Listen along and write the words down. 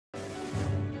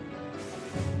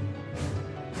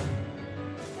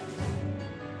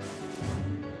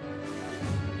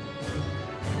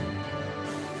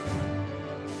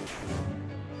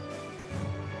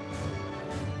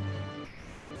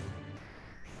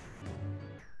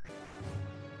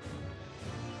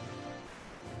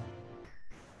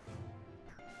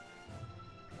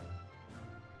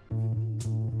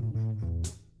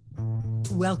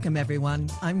Welcome, everyone.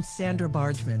 I'm Sandra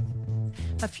Bargman.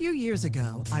 A few years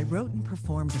ago, I wrote and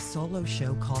performed a solo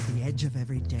show called The Edge of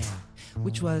Every Day,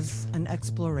 which was an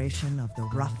exploration of the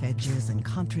rough edges and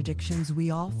contradictions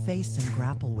we all face and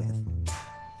grapple with.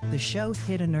 The show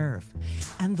hit a nerve,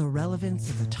 and the relevance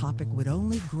of the topic would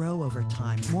only grow over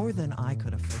time, more than I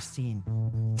could have foreseen.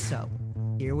 So,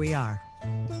 here we are.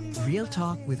 Real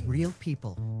talk with real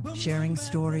people, sharing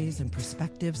stories and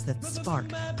perspectives that spark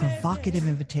provocative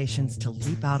invitations to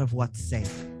leap out of what's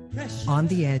safe, on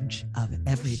the edge of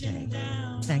every day.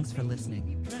 Thanks for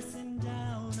listening.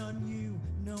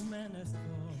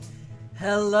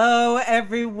 Hello,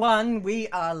 everyone. We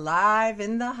are live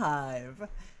in the Hive.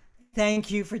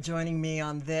 Thank you for joining me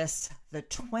on this, the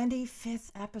 25th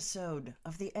episode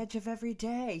of The Edge of Every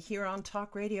Day here on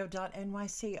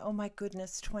TalkRadio.NYC. Oh my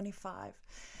goodness, 25.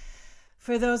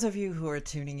 For those of you who are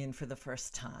tuning in for the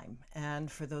first time, and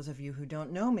for those of you who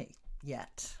don't know me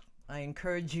yet, I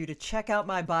encourage you to check out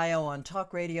my bio on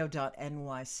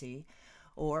TalkRadio.NYC,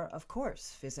 or, of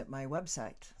course, visit my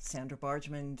website,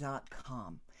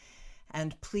 sandrabargman.com.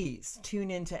 And please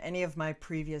tune in to any of my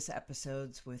previous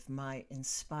episodes with my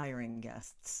inspiring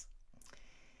guests.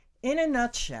 In a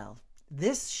nutshell,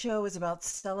 this show is about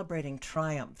celebrating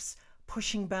triumphs,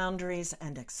 pushing boundaries,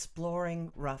 and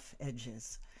exploring rough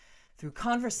edges. Through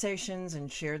conversations and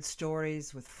shared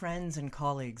stories with friends and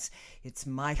colleagues, it's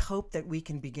my hope that we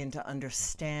can begin to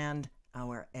understand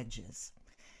our edges.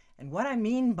 And what I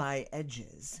mean by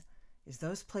edges is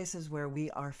those places where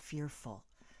we are fearful,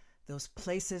 those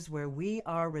places where we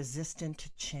are resistant to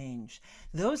change,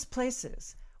 those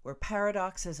places where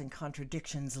paradoxes and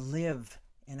contradictions live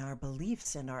in our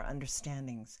beliefs and our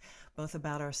understandings, both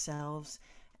about ourselves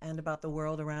and about the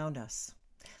world around us.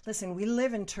 Listen, we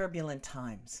live in turbulent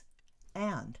times,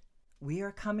 and we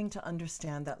are coming to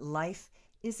understand that life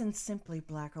isn't simply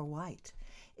black or white.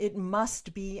 It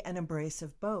must be an embrace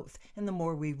of both, and the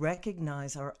more we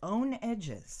recognize our own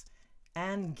edges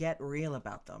and get real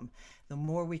about them, the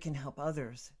more we can help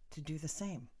others to do the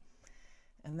same.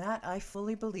 And that, I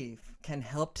fully believe, can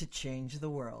help to change the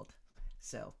world.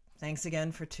 So, thanks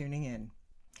again for tuning in.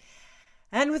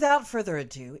 And without further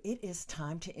ado, it is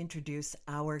time to introduce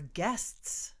our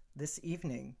guests this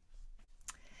evening.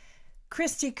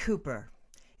 Christi Cooper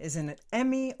is an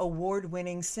Emmy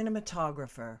award-winning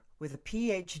cinematographer with a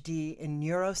Ph.D. in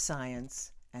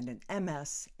Neuroscience and an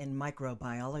MS in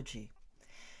Microbiology.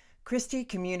 Christi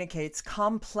communicates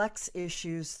complex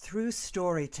issues through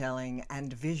storytelling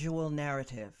and visual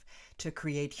narrative to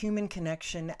create human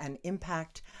connection and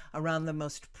impact around the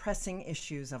most pressing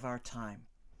issues of our time.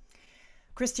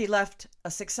 Christi left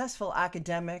a successful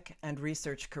academic and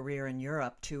research career in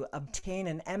Europe to obtain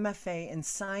an MFA in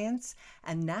Science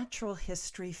and Natural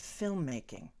History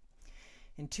Filmmaking.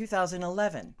 In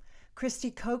 2011, Christi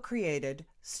co-created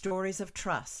Stories of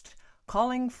Trust,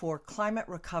 Calling for Climate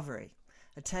Recovery,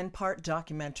 a 10-part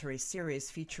documentary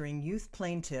series featuring youth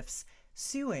plaintiffs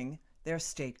suing their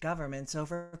state governments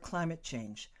over climate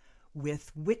change,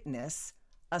 with Witness,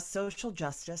 a social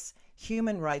justice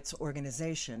human rights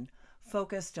organization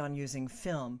focused on using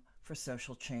film for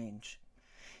social change.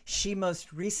 She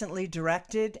most recently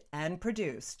directed and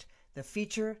produced the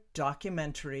feature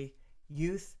documentary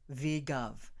Youth v.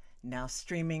 Gov, now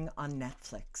streaming on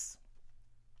Netflix.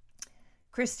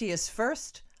 Christi is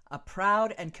first a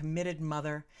proud and committed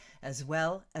mother, as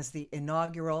well as the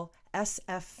inaugural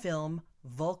SF Film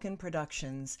Vulcan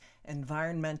Productions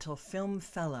Environmental Film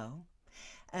Fellow,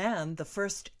 and the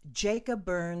first Jacob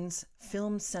Burns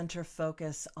Film Center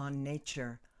Focus on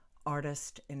Nature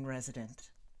Artist in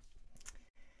Resident.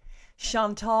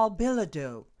 Chantal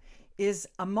Bilodeau is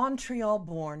a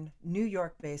Montreal-born, New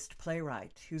York-based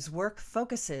playwright whose work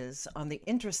focuses on the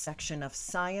intersection of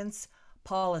science,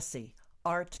 policy,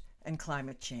 art, and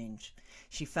climate change.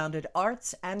 She founded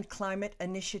Arts and Climate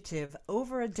Initiative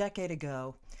over a decade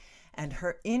ago, and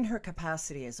in her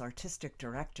capacity as artistic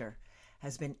director,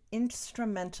 has been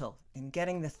instrumental in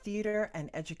getting the theater and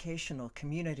educational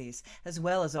communities, as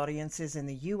well as audiences in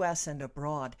the U.S. and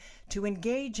abroad, to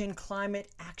engage in climate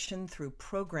action through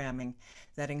programming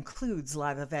that includes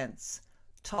live events,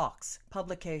 talks,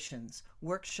 publications,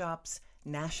 workshops,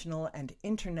 national and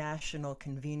international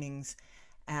convenings,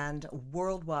 and a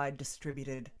worldwide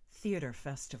distributed theater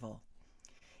festival.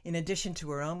 In addition to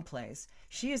her own plays,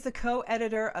 she is the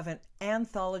co-editor of an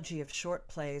anthology of short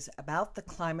plays about the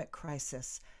climate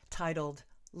crisis titled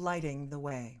Lighting the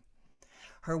Way.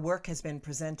 Her work has been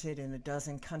presented in a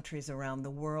dozen countries around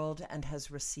the world and has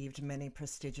received many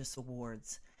prestigious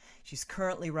awards. She's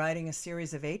currently writing a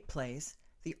series of 8 plays,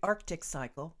 The Arctic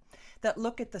Cycle, that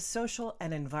look at the social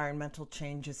and environmental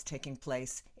changes taking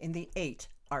place in the 8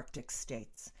 Arctic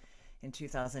states. In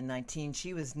 2019,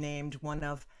 she was named one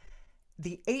of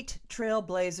the 8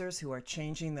 trailblazers who are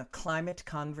changing the climate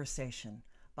conversation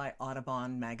by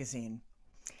Audubon magazine.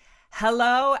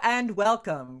 Hello and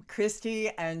welcome, Christi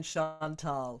and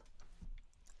Chantal.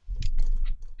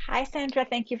 Hi, Sandra.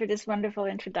 Thank you for this wonderful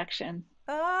introduction.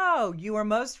 Oh, you are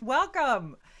most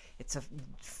welcome. It's a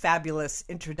fabulous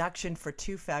introduction for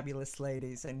 2 fabulous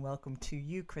ladies, and welcome to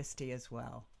you, Christi, as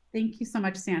well. Thank you so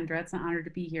much, Sandra. It's an honor to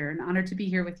be here. An honor to be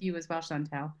here with you as well,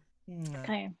 Chantal.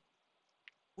 Okay.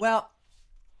 Well,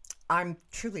 I'm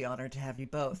truly honored to have you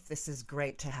both. This is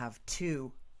great to have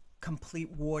 2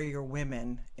 complete warrior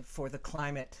women for the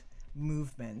climate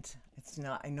movement. It's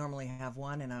not, I normally have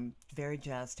one, and I'm very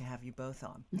jazzed to have you both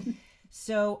on.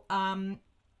 So, I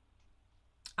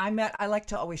like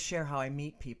to always share how I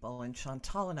meet people, and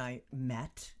Chantal and I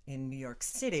met in New York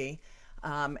City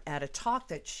at a talk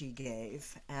that she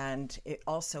gave, and it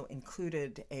also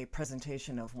included a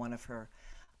presentation of one of her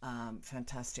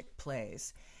fantastic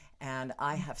plays. And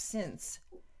I have since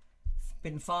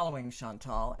been following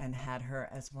Chantal and had her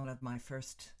as one of my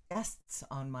first guests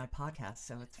on my podcast.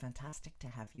 So it's fantastic to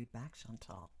have you back,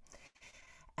 Chantal.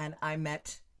 And I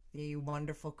met the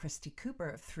wonderful Christi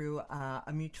Cooper through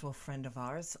a mutual friend of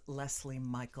ours, Leslie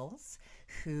Michaels,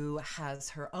 who has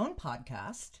her own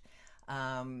podcast.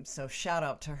 So shout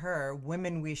out to her,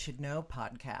 Women We Should Know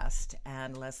podcast.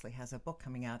 And Leslie has a book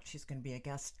coming out. She's going to be a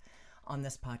guest on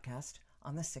this podcast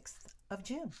on the 6th of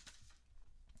June.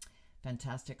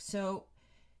 Fantastic. So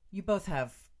you both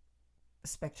have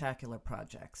spectacular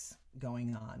projects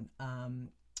going on.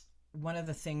 One of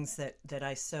the things that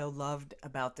I so loved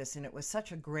about this, and it was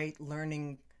such a great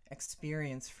learning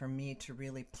experience for me to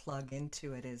really plug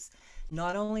into it, is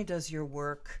not only does your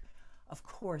work, of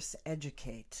course,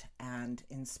 educate and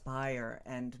inspire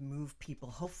and move people,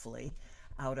 hopefully,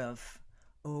 out of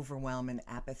overwhelm and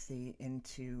apathy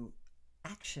into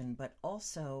action, but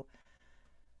also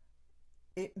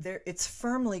it's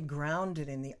firmly grounded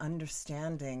in the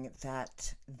understanding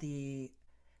that the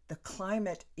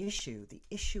climate issue, the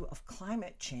issue of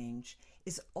climate change,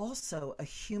 is also a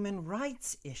human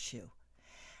rights issue.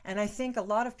 And I think a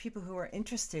lot of people who are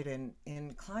interested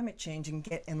in climate change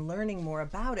and learning more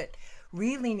about it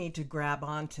really need to grab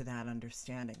onto that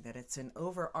understanding, that it's an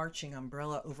overarching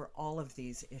umbrella over all of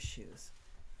these issues.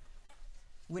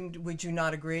 Would you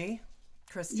not agree,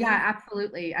 Christi? Yeah,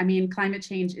 absolutely. I mean, climate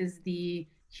change is the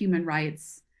human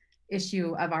rights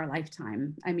issue of our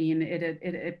lifetime. I mean,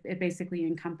 it basically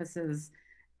encompasses,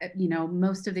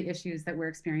 most of the issues that we're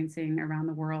experiencing around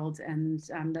the world, and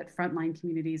that frontline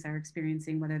communities are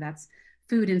experiencing, whether that's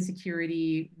food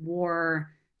insecurity,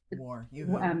 war,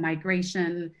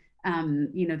 migration.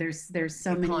 There's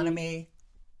so many. Economy.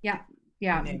 Yeah.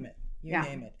 You name it. You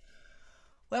name it.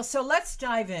 Well, so let's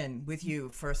dive in with you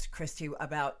first, Christi,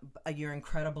 about your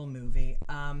incredible movie,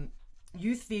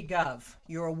 Youth v. Gov,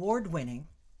 your award-winning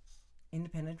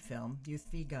independent film, Youth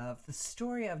v. Gov, the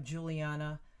story of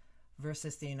Juliana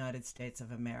versus the United States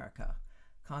of America,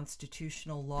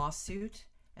 constitutional lawsuit,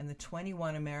 and the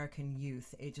 21 American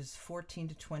youth ages 14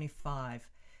 to 25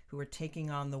 who are taking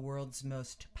on the world's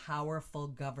most powerful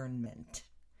government.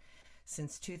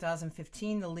 Since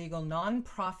 2015, the legal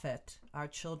nonprofit Our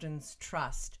Children's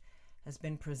Trust has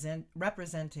been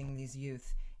representing these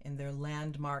youth in their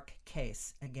landmark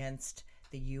case against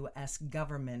the U.S.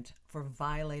 government for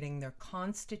violating their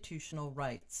constitutional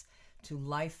rights to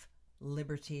life,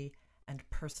 liberty, and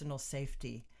personal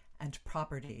safety and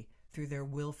property through their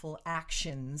willful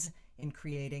actions in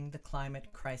creating the climate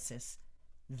crisis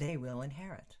they will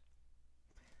inherit.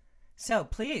 So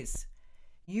please,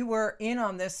 you were in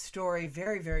on this story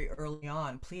very, very early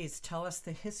on. Please tell us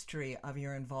the history of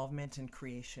your involvement in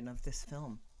creation of this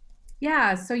film.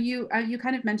 Yeah, so you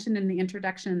kind of mentioned in the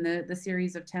introduction the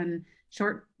series of 10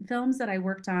 short films that I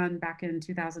worked on back in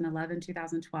 2011,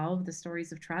 2012, the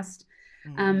Stories of Trust.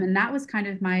 And that was kind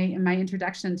of my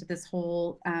introduction to this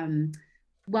whole,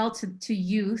 to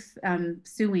youth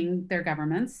suing their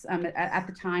governments. At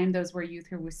the time, those were youth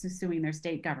who were suing their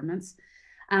state governments.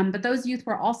 But those youth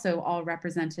were also all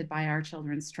represented by Our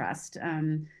Children's Trust.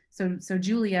 So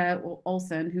Julia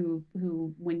Olson, who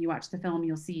when you watch the film,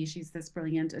 you'll see she's this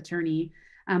brilliant attorney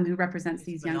who represents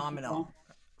these young people.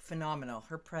 Phenomenal.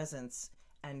 Her presence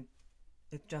and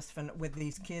it just with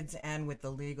these kids and with the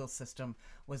legal system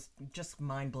was just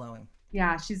mind-blowing.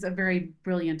 Yeah, she's a very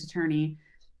brilliant attorney.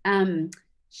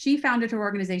 She founded her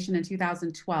organization in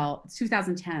 2010,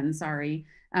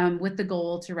 with the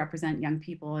goal to represent young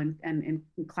people in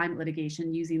climate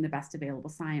litigation using the best available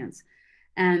science.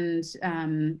 And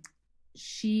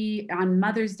she, on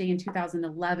Mother's Day in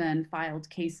 2011, filed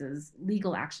cases,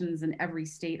 legal actions in every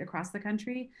state across the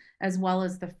country, as well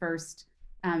as the first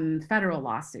federal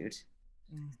lawsuit.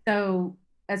 So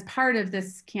as part of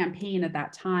this campaign at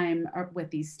that time with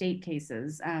these state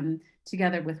cases,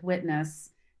 together with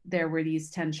Witness, there were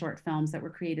these 10 short films that were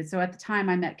created. So at the time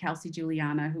I met Kelsey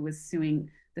Juliana, who was suing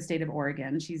the state of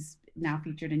Oregon. She's now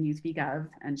featured in Youth v. Gov,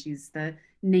 and she's the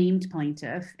named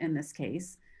plaintiff in this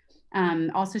case.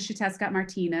 Also Shutes Scott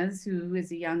Martinez, who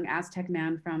is a young Aztec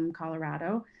man from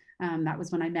Colorado. That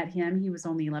was when I met him. He was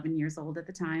only 11 years old at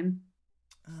the time.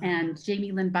 And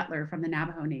Jamie Lynn Butler from the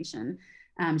Navajo Nation.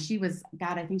 She was,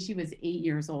 God, I think she was 8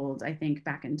 years old, I think,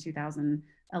 back in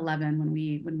 2011 when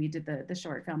we did the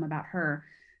short film about her.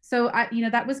 So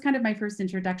that was kind of my first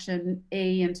introduction,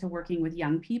 into working with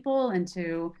young people, and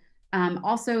to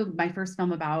also my first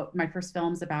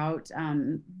films about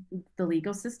the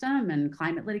legal system and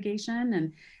climate litigation.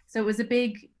 And so it was a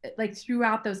big, like,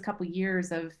 throughout those couple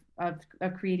years of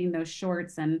creating those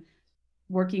shorts and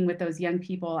working with those young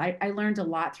people, I learned a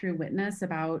lot through Witness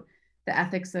about the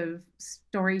ethics of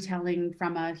storytelling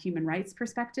from a human rights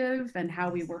perspective, and how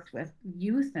we worked with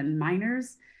youth and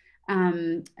minors.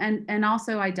 And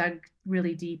also I dug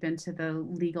really deep into the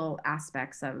legal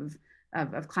aspects of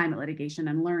climate litigation,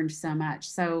 and learned so much.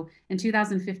 So in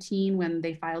 2015, when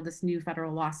they filed this new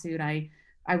federal lawsuit, I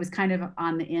was kind of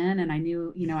on the in, and I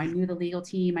knew the legal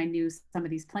team, I knew some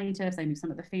of these plaintiffs, I knew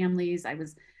some of the families. I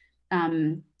was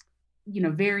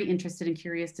very interested and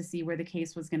curious to see where the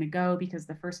case was going to go, because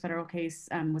the first federal case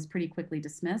was pretty quickly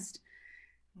dismissed.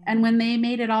 And when they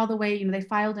made it all the way, they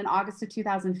filed in August of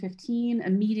 2015,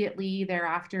 immediately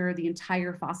thereafter, the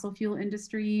entire fossil fuel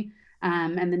industry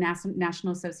and the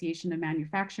National Association of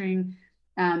Manufacturing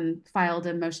filed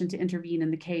a motion to intervene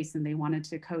in the case, and they wanted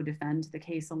to co-defend the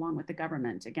case along with the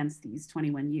government against these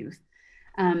 21 youth.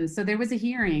 So there was a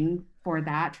hearing for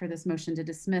this motion to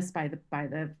dismiss by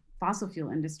the fossil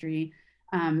fuel industry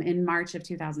in March of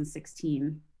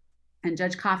 2016. And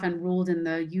Judge Coffin ruled in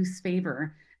the youth's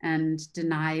favor and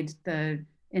denied the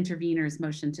intervener's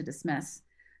motion to dismiss.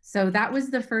 So that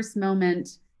was the first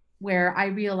moment where I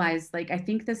realized, like, I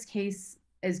think this case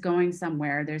is going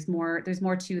somewhere. There's more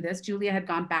to this. Julia had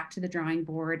gone back to the drawing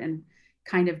board and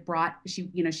kind of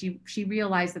she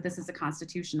realized that this is a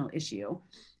constitutional issue.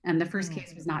 And the first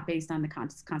case was not based on the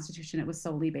Constitution. It was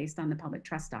solely based on the public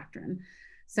trust doctrine.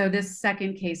 So this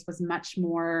second case was much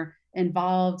more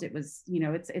involved. It was,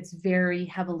 it's very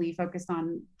heavily focused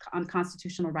on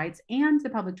constitutional rights, and the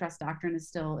public trust doctrine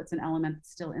it's an element that's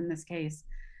still in this case.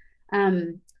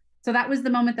 So that was the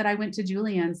moment that I went to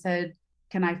Julia and said,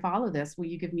 can I follow this? Will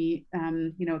you give me,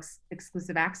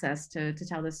 exclusive access to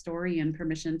tell this story, and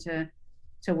permission to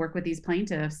work with these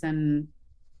plaintiffs, and,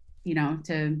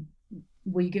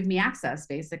 will you give me access,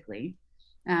 basically?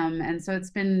 And so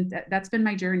that's been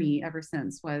my journey ever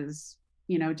since, was,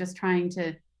 just trying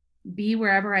to be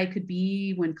wherever I could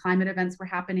be when climate events were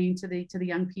happening to the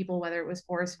young people, whether it was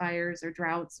forest fires or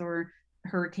droughts or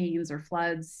hurricanes or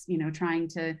floods, trying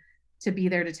to be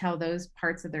there to tell those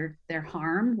parts of their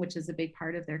harm, which is a big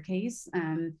part of their case.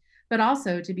 But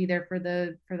also to be there for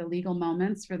the legal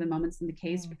moments, for the moments in the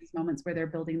case, for these moments where they're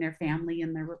building their family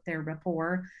and their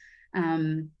rapport.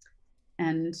 And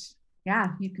yeah,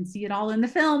 you can see it all in the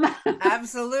film.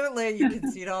 Absolutely, you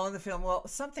can see it all in the film. Well,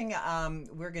 something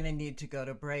we're going to need to go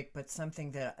to break, but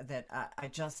something that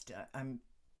I'm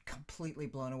completely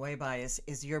blown away by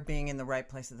is your being in the right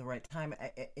place at the right time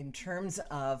in terms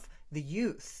of the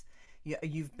youth.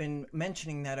 You've been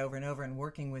mentioning that over and over, and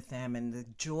working with them, and the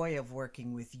joy of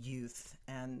working with youth,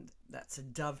 and that's a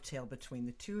dovetail between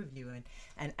the two of you.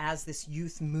 And as this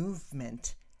youth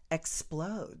movement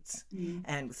explodes,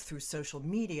 and through social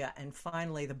media, and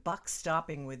finally the buck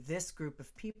stopping with this group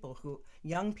of people,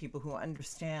 young people who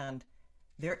understand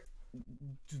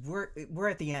we're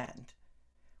at the end.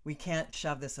 We can't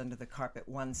shove this under the carpet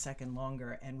 1 second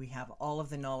longer, and we have all of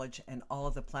the knowledge and all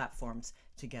of the platforms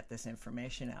to get this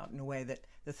information out in a way that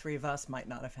the three of us might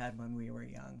not have had when we were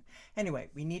young. Anyway,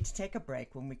 we need to take a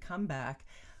break. When we come back,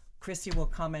 Christi will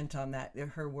comment on that,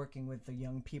 her working with the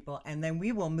young people, and then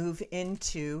we will move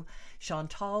into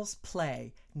Chantal's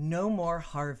play, No More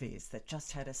Harveys, that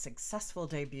just had a successful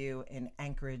debut in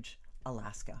Anchorage,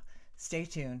 Alaska. Stay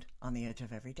tuned on The Edge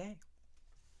of Every Day.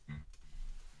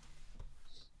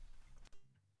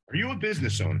 Are you a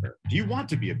business owner? Do you want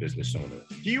to be a business owner?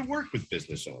 Do you work with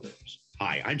business owners?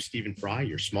 Hi, I'm Stephen Fry,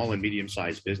 your small and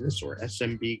medium-sized business, or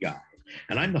SMB guy,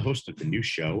 and I'm the host of the new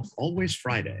show, Always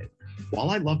Friday. While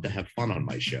I love to have fun on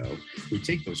my show, we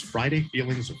take those Friday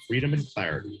feelings of freedom and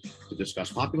clarity to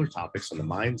discuss popular topics on the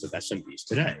minds of SMBs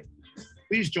today.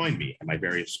 Please join me and my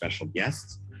various special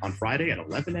guests on Friday at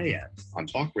 11 a.m. on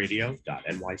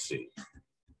TalkRadio.NYC.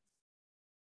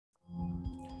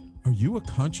 Are you a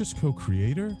conscious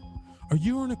co-creator? Are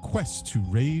you on a quest to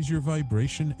raise your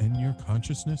vibration and your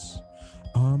consciousness?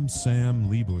 I'm Sam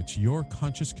Leibowitz, your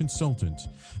conscious consultant,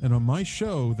 and on my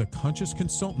show, The Conscious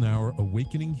Consultant Hour,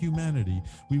 Awakening Humanity,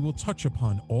 we will touch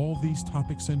upon all these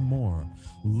topics and more.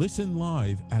 Listen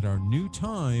live at our new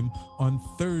time on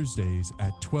Thursdays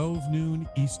at 12 noon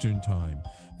Eastern Time.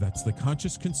 That's The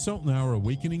Conscious Consultant Hour,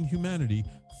 Awakening Humanity,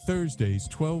 Thursdays,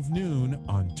 12 noon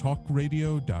on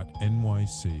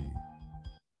TalkRadio.NYC.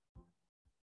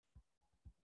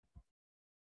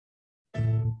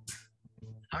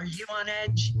 Are you on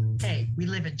edge? Hey, we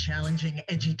live in challenging,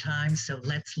 edgy times, so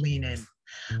let's lean in.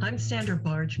 I'm Sandra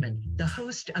Bargman, the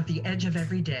host of The Edge of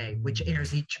Every Day, which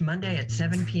airs each Monday at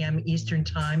 7 p.m. Eastern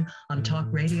Time on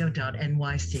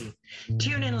TalkRadio.NYC.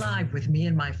 Tune in live with me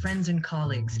and my friends and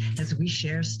colleagues as we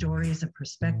share stories and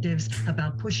perspectives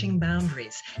about pushing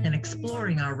boundaries and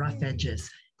exploring our rough edges.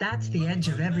 That's The Edge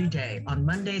of Every Day on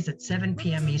Mondays at 7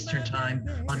 p.m. Eastern Time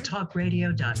on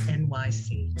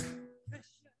TalkRadio.NYC.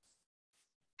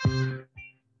 You're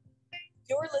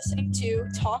listening to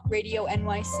Talk Radio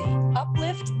NYC.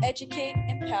 Uplift, educate,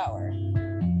 empower.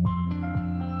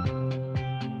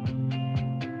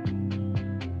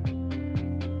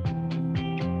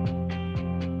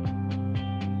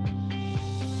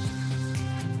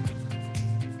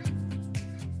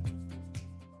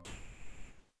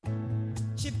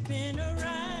 Chipping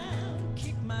around,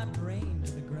 kick my brain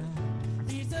to the ground.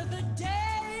 These are the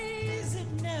days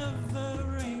it never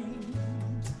rained,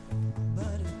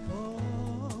 but it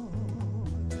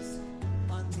pours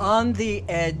on the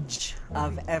edge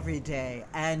of every day.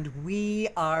 And we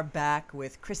are back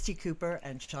with Christi Cooper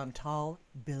and Chantal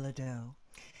Bilodeau.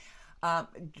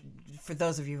 For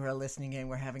those of you who are listening in,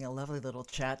 we're having a lovely little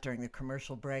chat during the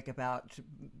commercial break about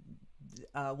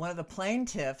one of the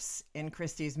plaintiffs in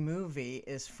Christie's movie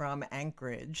is from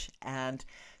Anchorage, and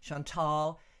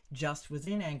Chantal just was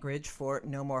in Anchorage for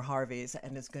No More Harveys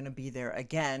and is going to be there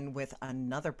again with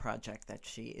another project that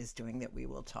she is doing that we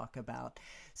will talk about.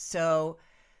 So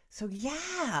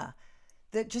yeah,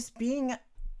 that just being,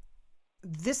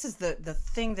 this is the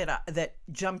thing that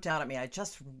jumped out at me. I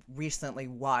just recently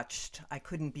watched, I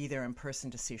couldn't be there in person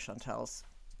to see Chantal's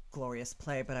glorious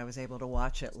play, but I was able to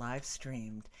watch it live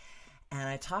streamed. And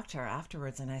I talked to her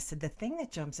afterwards, and I said, the thing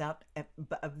that jumps out,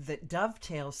 that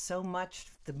dovetails so much,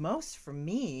 the most for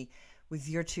me with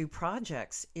your two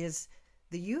projects is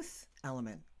the youth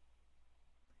element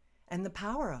and the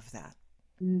power of that.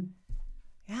 Mm.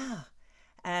 Yeah.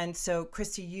 And so,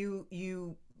 Christi,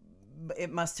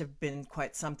 it must have been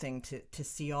quite something to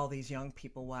see all these young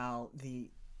people while the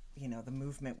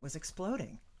movement was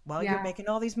exploding, while you're making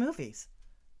all these movies.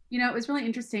 You know, it was really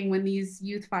interesting when these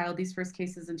youth filed these first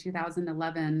cases in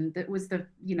 2011. That was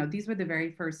these were the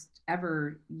very first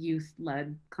ever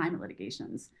youth-led climate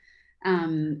litigations.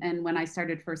 And when I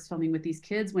started first filming with these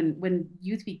kids,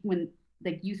 the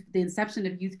inception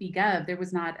of Youth v. Gov, there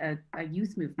was not a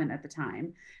youth movement at the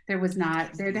time. There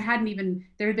had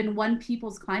been one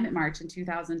People's Climate March in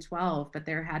 2012, but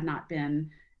there had not been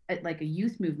a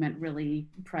youth movement really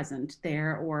present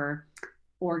there or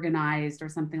organized or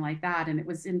something like that. And it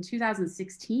was in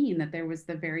 2016 that there was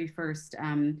the very first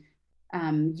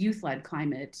youth-led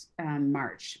climate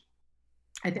march.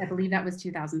 I believe that was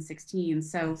 2016.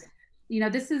 So,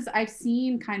 I've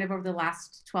seen kind of over the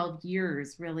last 12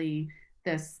 years, really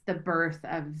the birth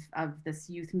of this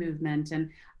youth movement. And,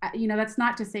 that's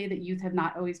not to say that youth have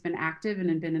not always been active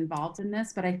and been involved in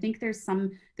this, but I think there's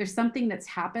something that's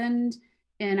happened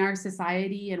in our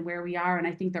society and where we are. And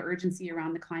I think the urgency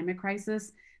around the climate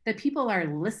crisis, that people are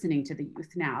listening to the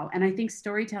youth now. And I think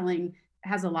storytelling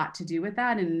has a lot to do with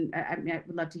that. And I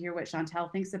would love to hear what Chantal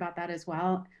thinks about that as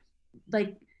well.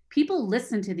 Like, people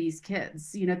listen to these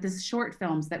kids, these short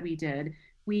films that we did,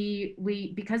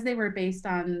 we because they were based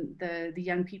on the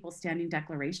young people standing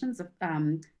declarations of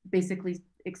basically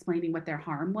explaining what their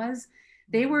harm was,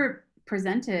 they were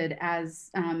presented as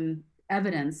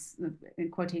evidence, in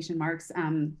quotation marks,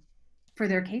 for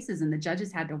their cases, and the judges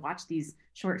had to watch these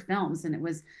short films. And it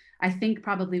was, I think,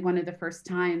 probably one of the first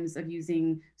times of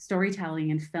using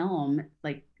storytelling and film,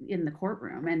 like in the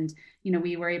courtroom. And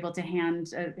we were able to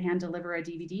hand deliver a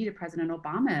DVD to President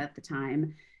Obama at the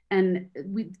time, and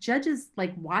judges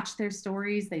watched their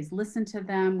stories, they listened to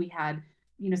them. We had,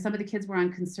 some of the kids were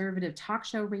on conservative talk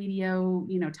show radio,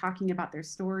 talking about their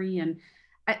story. And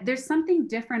there's something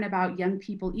different about young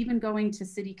people, even going to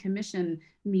city commission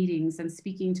meetings and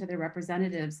speaking to their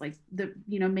representatives, like the,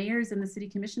 mayors and the city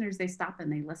commissioners, they stop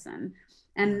and they listen.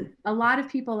 And a lot of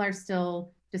people are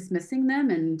still dismissing them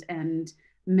and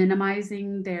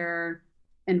minimizing their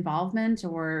involvement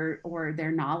or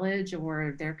their knowledge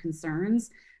or their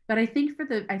concerns. But I think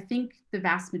the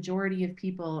vast majority of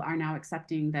people are now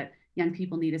accepting that young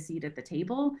people need a seat at the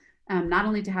table, not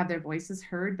only to have their voices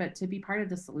heard, but to be part of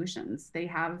the solutions. They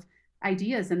have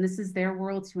ideas, and this is their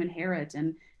world to inherit.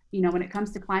 And when it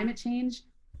comes to climate change,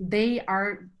 they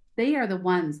are the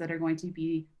ones that are going to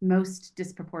be most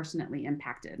disproportionately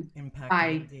impacted by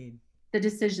indeed. The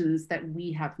decisions that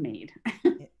we have made.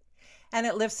 And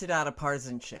it lifts it out of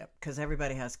partisanship because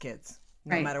everybody has kids,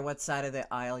 no Right. matter what side of the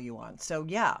aisle you on. So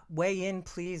yeah, weigh in,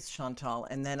 please, Chantal.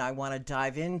 And then I want to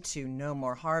dive into No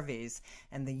More Harveys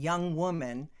and the young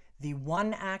woman, the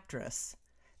one actress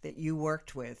that you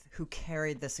worked with who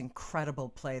carried this incredible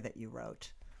play that you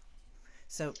wrote.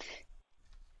 So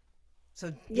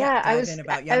Yeah, dive in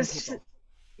about young people.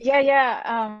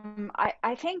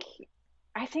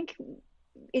 I think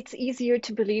it's easier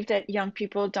to believe that young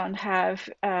people don't have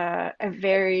a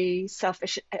very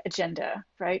selfish agenda,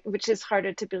 right? Which is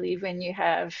harder to believe when you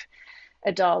have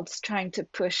adults trying to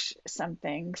push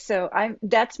something. So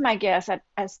that's my guess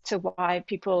as to why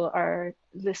people are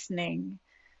listening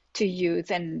to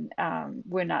youth, and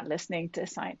we're not listening to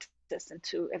scientists and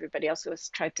to everybody else who has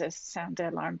tried to sound the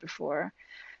alarm before.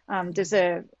 There's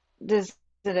a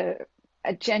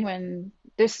genuine,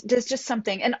 there's just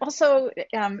something. And also,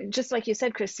 just like you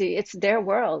said, Christy, it's their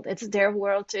world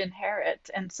to inherit,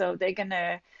 and so they're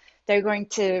going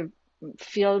to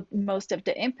feel most of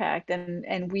the impact,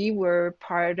 and we were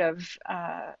part of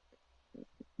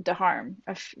the harm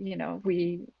of,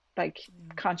 we, like,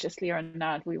 consciously or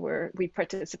not, we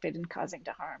participated in causing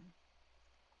the harm.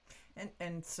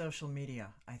 And social media,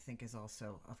 I think, is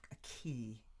also a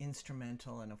key,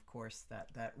 instrumental, and of course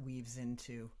that weaves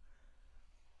into,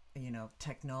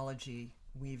 technology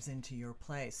weaves into your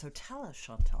play. So tell us,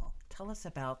 Chantal, tell us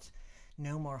about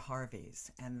No More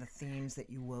Harveys and the themes that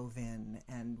you wove in,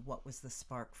 and what was the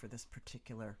spark for this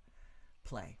particular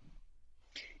play?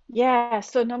 Yeah,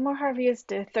 so No More Harvey is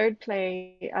the third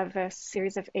play of a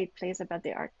series of 8 plays about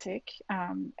the Arctic,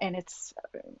 and it's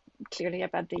clearly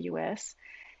about the US.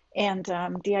 And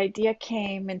the idea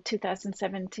came in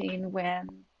 2017 when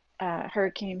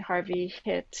Hurricane Harvey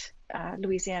hit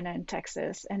Louisiana and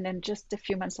Texas. And then just a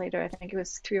few months later, I think it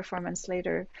was 3 or 4 months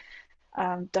later,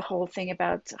 the whole thing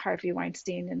about Harvey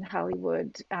Weinstein in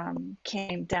Hollywood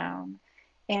came down.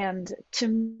 And to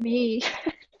me,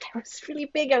 that was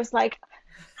really big. I was like,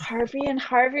 Harvey and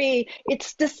Harvey,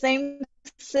 it's the same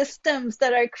systems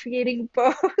that are creating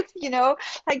both,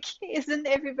 like, isn't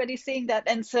everybody seeing that?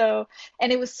 And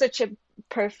it was such a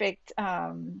perfect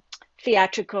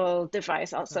theatrical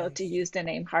device also to use the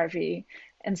name Harvey.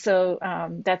 And so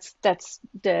that's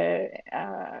the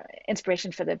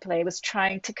inspiration for the play, was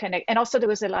trying to connect. And also there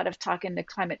was a lot of talk in the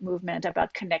climate movement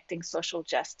about connecting social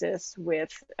justice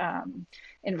with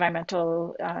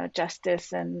environmental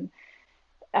justice, and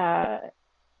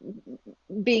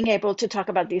being able to talk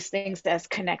about these things as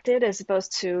connected, as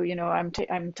opposed to,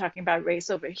 I'm talking about race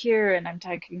over here, and I'm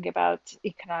talking about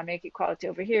economic equality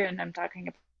over here, and I'm talking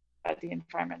about the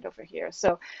environment over here.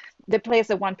 So the play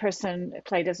is a one-person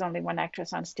play. There's only one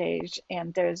actress on stage,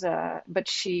 and but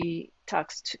she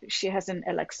has an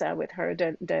Alexa with her,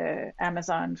 the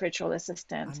Amazon virtual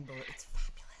assistant. It's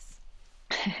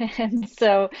fabulous. And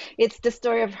so it's the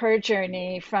story of her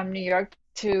journey from New York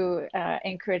to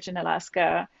Anchorage in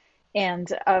Alaska,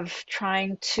 and of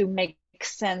trying to make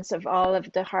sense of all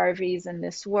of the Harveys in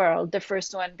this world. The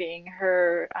first one being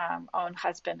her own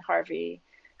husband, Harvey,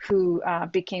 who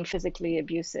became physically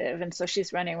abusive. And so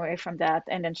she's running away from that.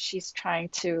 And then she's trying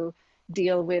to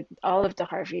deal with all of the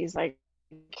Harveys, like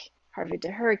Harvey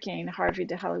the hurricane, Harvey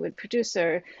the Hollywood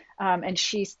producer. And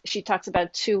she talks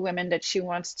about 2 women that she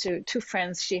wants to, 2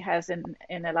 friends she has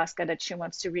in Alaska that she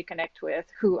wants to reconnect with,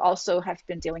 who also have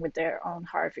been dealing with their own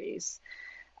Harveys.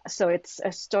 So it's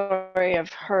a story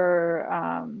of her.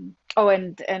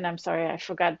 And I'm sorry, I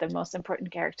forgot the most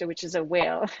important character, which is a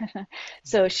whale.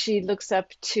 So she looks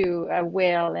up to a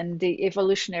whale and the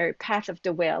evolutionary path of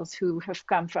the whales, who have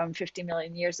come from 50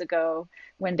 million years ago,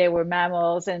 when they were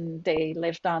mammals and they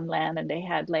lived on land and they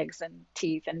had legs and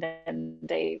teeth, and then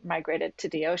they migrated to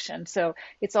the ocean. So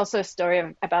it's also a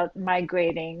story about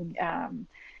migrating,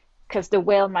 because the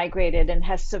whale migrated and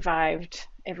has survived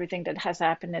everything that has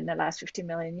happened in the last 50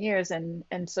 million years. And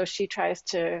so she tries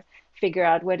to figure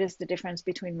out what is the difference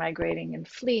between migrating and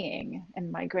fleeing.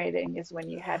 And migrating is when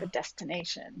you have a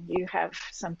destination, you have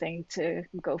something to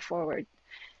go forward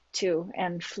to,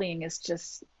 and fleeing is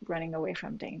just running away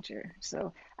from danger.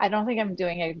 So I don't think I'm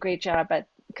doing a great job at,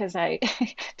 because I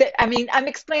mean, I'm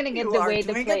explaining it You the are way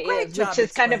the doing a play great is, job which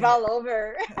is kind of explaining all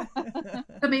over.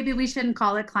 So maybe we shouldn't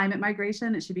call it climate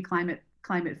migration. It should be climate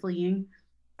fleeing.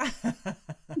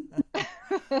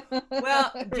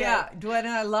 Well, yeah, Right. Dwayne,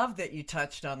 I love that you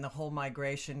touched on the whole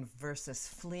migration versus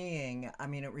fleeing. I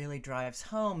mean, it really drives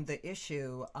home the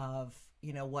issue of,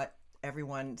 what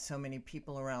everyone, so many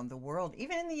people around the world,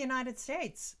 even in the United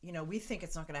States, we think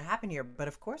it's not going to happen here, but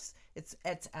of course it's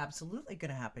absolutely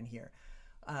going to happen here.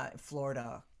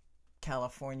 Florida,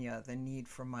 California, the need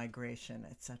for migration,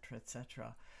 et cetera, et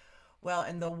cetera. Well,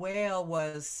 and the whale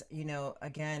was,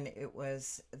 again, it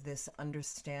was this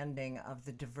understanding of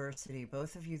the diversity,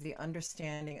 both of you, the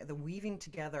understanding, the weaving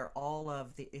together all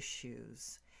of the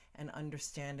issues and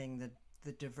understanding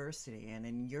the diversity. And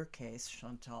in your case,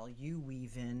 Chantal, you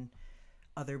weave in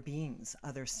other beings,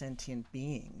 other sentient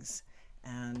beings,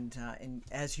 and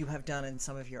as you have done in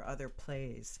some of your other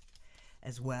plays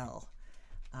as well.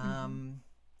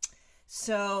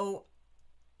 So,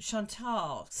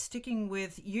 Chantal, sticking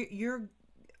with you're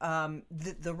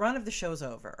the run of the show's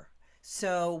over.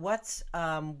 So what's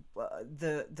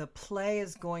the play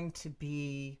is going to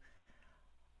be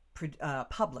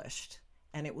published,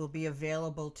 and it will be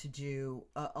available to do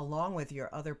along with your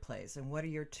other plays. And what are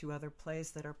your two other plays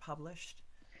that are published?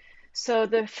 So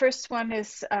the first one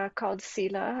is called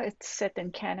Sila. It's set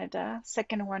in Canada.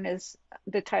 Second one is,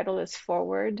 the title is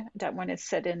Forward. That one is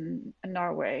set in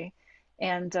Norway.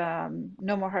 And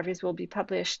No More Harveys will be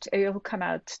published. It will come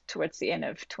out towards the end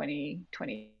of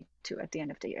 2022, at the end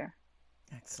of the year.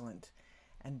 Excellent.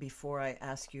 And before I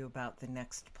ask you about the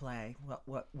next play, what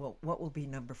will be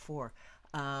number 4?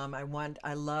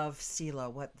 I love Sila.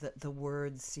 What the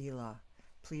word Sila?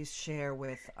 Please share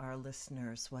with our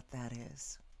listeners what that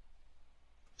is.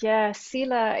 Yeah,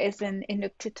 Sila is an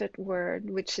Inuktitut word,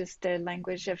 which is the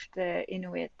language of the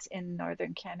Inuit in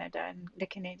northern Canada and the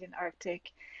Canadian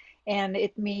Arctic. And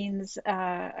it means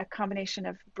a combination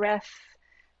of breath,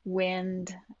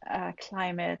 wind,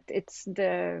 climate. It's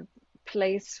the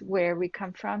place where we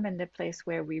come from and the place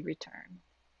where we return.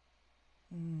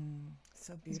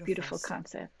 So beautiful. It's a beautiful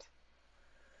concept.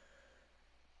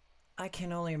 I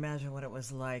can only imagine what it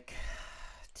was like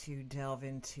to delve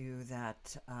into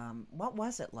that. What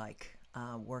was it like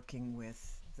working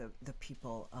with the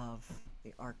people of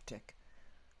the Arctic?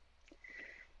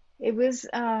 It was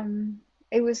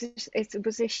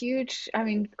a huge, I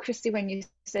mean, Christi, when you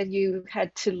said you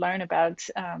had to learn about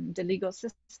the legal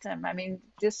system, I mean,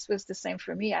 this was the same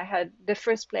for me. The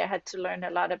first play, I had to learn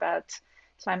a lot about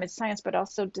climate science, but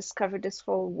also discover this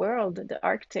whole world, the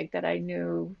Arctic, that I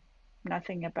knew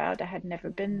nothing about. I had never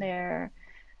been there.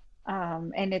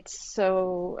 And it's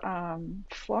so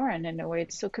foreign in a way.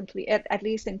 It's so complete, at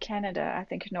least in Canada. I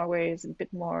think Norway is a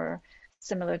bit more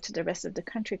similar to the rest of the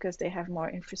country because they have more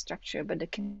infrastructure, but the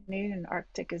Canadian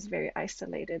Arctic is very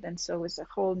isolated, and so it's a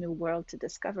whole new world to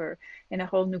discover and a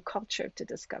whole new culture to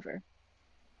discover.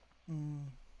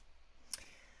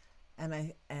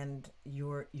 And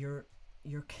your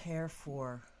care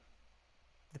for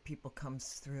the people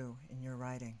comes through in your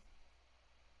writing.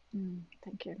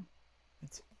 Thank you.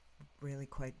 It's really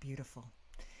quite beautiful.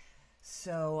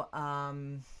 So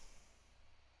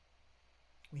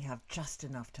we have just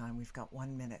enough time. We've got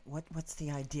 1 minute. What's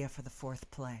the idea for the 4th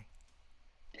play?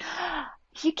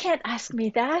 You can't ask me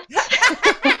that.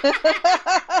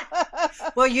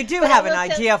 Well, you do have an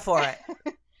idea for it.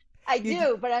 I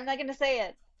do, but I'm not going to say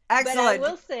it. Excellent. But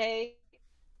I will say.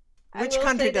 Which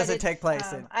country does it take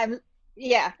place in?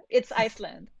 It's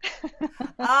Iceland.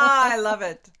 I love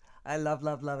it. I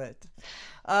love it.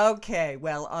 Okay,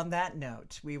 well, on that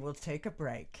note, we will take a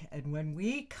break. And when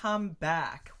we come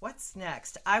back, what's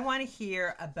next? I want to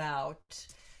hear about,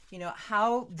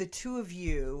 how the two of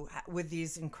you, with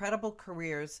these incredible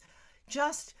careers,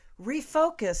 just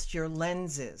refocused your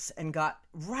lenses and got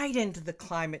right into the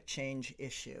climate change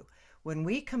issue. When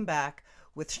we come back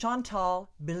with Chantal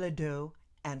Bilodeau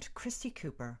and Christi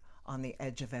Cooper on the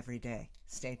Edge of Everyday.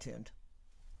 Stay tuned.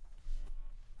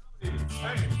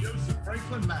 I am Joseph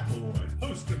Franklin McElroy,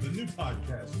 host of the new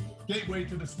podcast, Gateway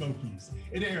to the Smokies.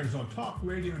 It airs on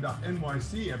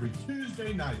TalkRadio.NYC every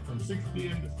Tuesday night from 6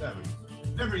 p.m. to 7.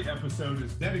 Every episode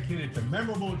is dedicated to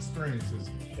memorable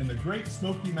experiences in the Great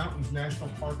Smoky Mountains National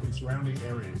Park and surrounding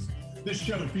areas. This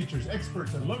show features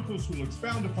experts and locals who will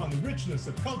expound upon the richness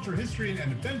of culture, history,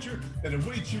 and adventure that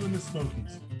awaits you in the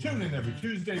Smokies. Tune in every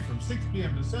Tuesday from 6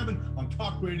 p.m. to 7 on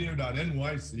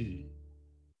TalkRadio.NYC.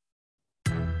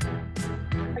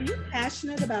 Are you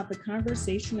passionate about the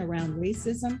conversation around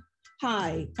racism?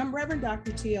 Hi, I'm Reverend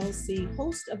Dr. TLC,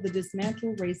 host of the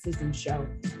Dismantle Racism Show,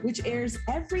 which airs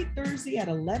every Thursday at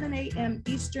 11 a.m.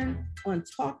 Eastern on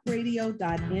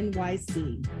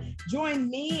TalkRadio.NYC.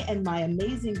 Join me and my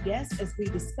amazing guests as we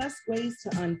discuss ways to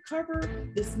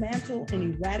uncover, dismantle,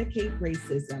 and eradicate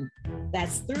racism.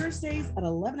 That's Thursdays at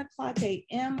 11 o'clock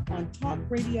a.m. on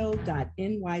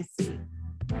TalkRadio.NYC.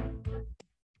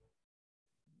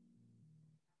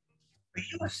 Are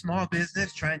you a small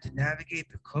business trying to navigate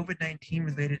the COVID-19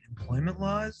 related employment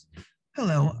laws?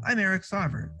 Hello, I'm Eric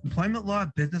Sauver, employment law,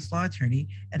 business law attorney,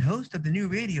 and host of the new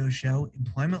radio show,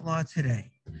 Employment Law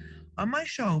Today. On my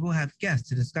show, we'll have guests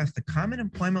to discuss the common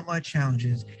employment law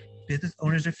challenges business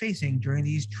owners are facing during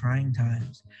these trying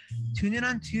times. Tune in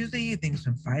on Tuesday evenings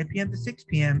from 5 p.m. to 6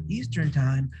 p.m. Eastern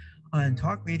Time on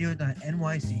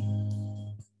TalkRadio.NYC.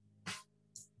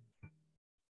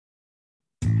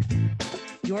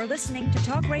 You're listening to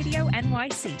Talk Radio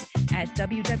NYC at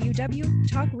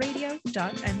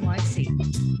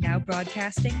www.talkradio.nyc. Now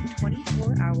broadcasting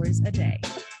 24 hours a day.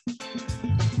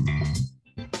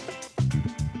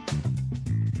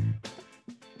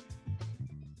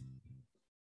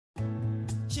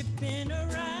 Chipping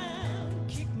around,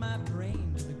 kick my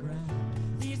brain to the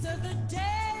ground. These are the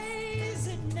days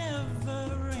it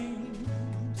never rained,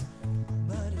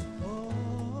 but it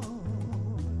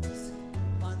pours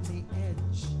on the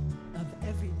edge of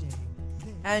every day.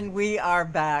 And we are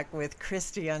back with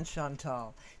Christi and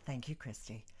Chantal. Thank you,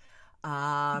 Christi.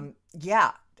 It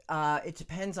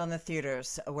depends on the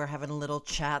theaters. We're having little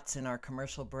chats in our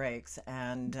commercial breaks,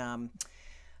 and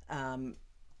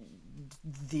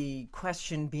the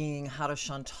question being, how does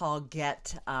Chantal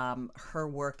get her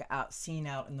work seen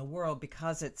out in the world?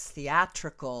 Because it's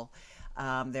theatrical,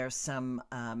 there's some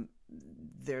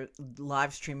there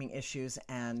live streaming issues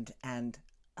and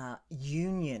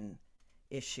union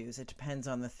issues. It depends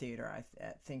on the theater, I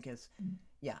think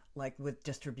like with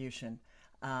distribution.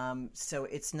 So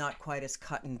it's not quite as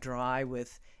cut and dry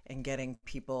and getting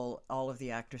people, all of the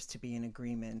actors, to be in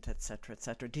agreement, et cetera, et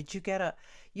cetera. Did you get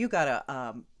you got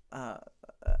a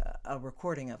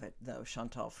recording of it though,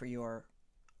 Chantal, for your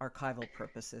archival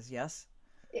purposes? Yes.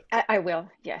 I will.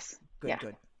 Yes.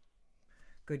 Good.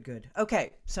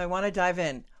 Okay, so I want to dive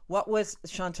in. What was,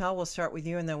 Chantal, we'll start with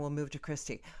you and then we'll move to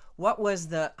Christi.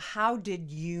 How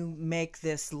did you make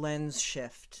this lens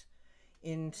shift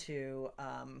into,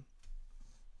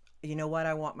 you know what,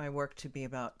 I want my work to be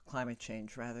about climate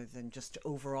change rather than just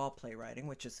overall playwriting,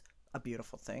 which is a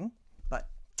beautiful thing, but.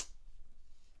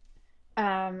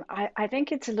 I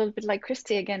think it's a little bit like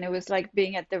Christi again. It was like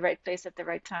being at the right place at the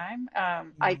right time.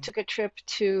 I took a trip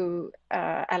to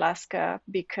Alaska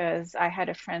because I had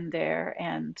a friend there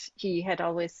and he had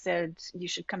always said, you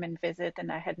should come and visit,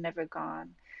 and I had never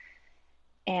gone.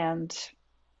 And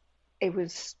it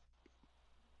was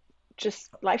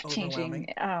just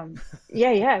life-changing.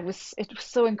 It was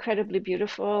so incredibly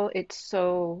beautiful. It's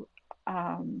so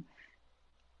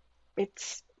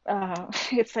it's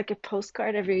like a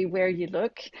postcard everywhere you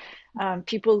look.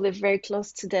 People live very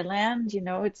close to their land. You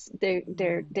know,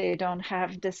 they don't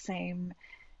have the same.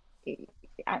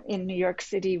 In New York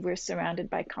City, we're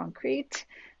surrounded by concrete,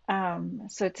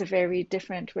 so it's a very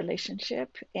different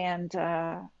relationship. And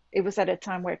it was at a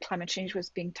time where climate change was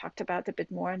being talked about a bit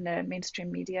more in the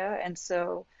mainstream media, and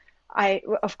so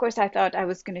of course, I thought I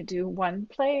was going to do one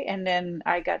play, and then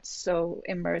I got so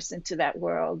immersed into that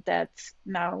world that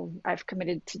now I've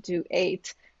committed to do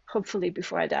 8, hopefully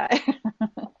before I die.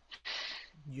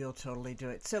 You'll totally do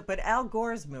it. So, but Al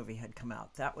Gore's movie had come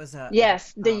out. That was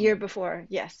the year before.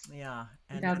 Yes. Yeah,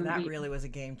 and that really was a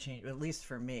game changer. At least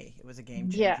for me, it was a game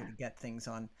changer to get things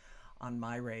on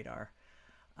my radar.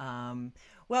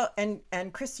 Well, and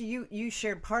Christi, you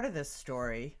shared part of this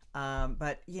story,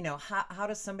 but you know, how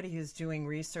does somebody who's doing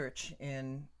research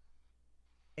in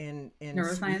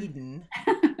Sweden,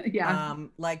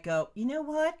 go, you know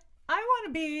what, I want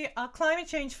to be a climate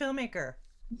change filmmaker?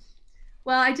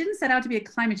 Well, I didn't set out to be a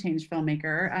climate change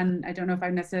filmmaker, and I don't know if I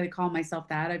necessarily call myself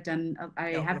that.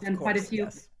 I have done quite a few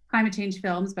climate change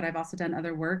films, but I've also done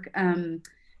other work.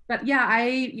 But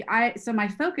yeah, so my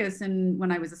focus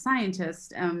when I was a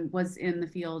scientist was in the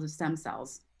field of stem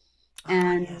cells.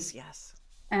 And yes.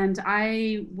 And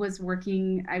I worked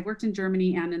in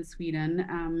Germany and in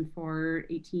Sweden for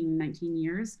 18-19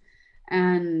 years.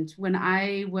 And when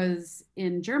I was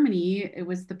in Germany, it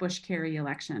was the Bush-Kerry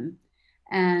election.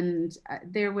 And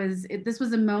this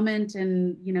was a moment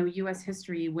in, US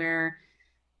history where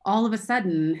all of a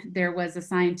sudden there was a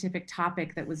scientific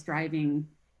topic that was driving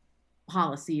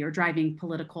policy or driving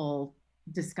political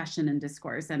discussion and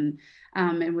discourse. And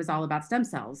it was all about stem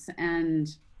cells. And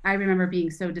I remember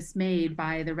being so dismayed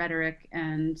by the rhetoric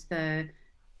and the,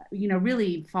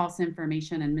 really false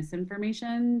information and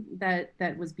misinformation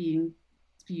that was being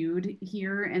spewed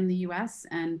here in the US.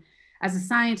 And as a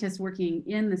scientist working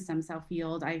in the stem cell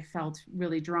field, I felt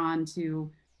really drawn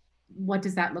to what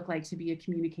does that look like to be a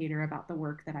communicator about the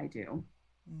work that I do.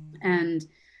 And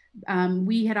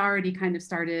we had already kind of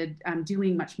started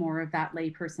doing much more of that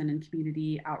layperson and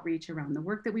community outreach around the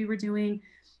work that we were doing.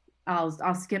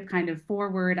 I'll skip kind of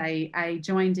forward. I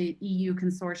joined an EU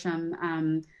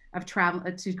consortium of travel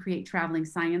to create traveling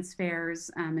science fairs,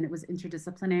 and it was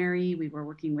interdisciplinary. We were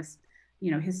working with,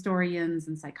 historians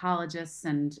and psychologists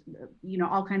and,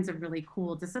 all kinds of really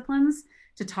cool disciplines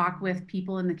to talk with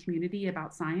people in the community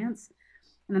about science.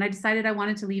 And then I decided I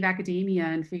wanted to leave academia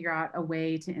and figure out a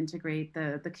way to integrate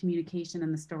the communication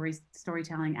and the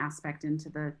storytelling aspect into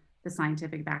the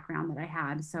scientific background that I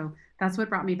had. So that's what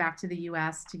brought me back to the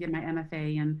US to get my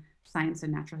MFA in Science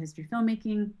and Natural History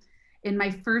Filmmaking. In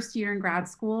my first year in grad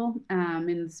school,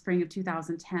 in the spring of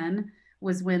 2010,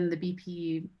 was when the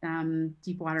BP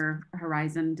Deepwater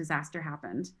Horizon disaster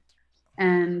happened.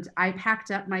 And I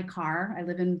packed up my car. I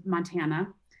live in Montana.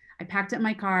 I packed up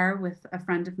my car with a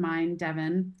friend of mine,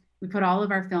 Devin. We put all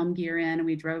of our film gear in and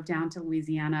we drove down to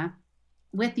Louisiana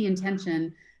with the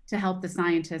intention to help the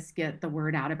scientists get the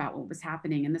word out about what was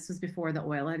happening. And this was before the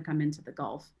oil had come into the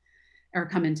Gulf or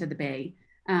come into the Bay.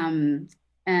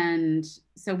 And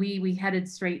so we headed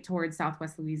straight towards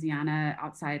Southwest Louisiana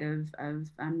outside of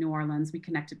New Orleans. We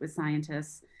connected with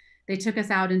scientists. They took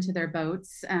us out into their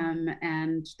boats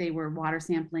and they were water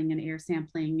sampling and air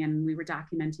sampling, and we were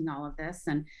documenting all of this.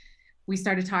 And we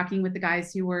started talking with the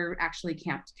guys who were actually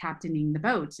captaining the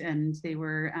boat, and they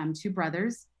were two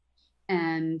brothers.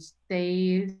 And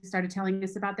they started telling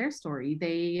us about their story.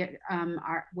 They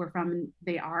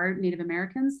are Native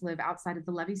Americans, live outside of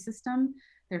the levee system.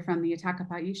 They're from the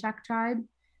Atakapa-Ishak tribe.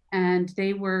 And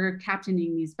they were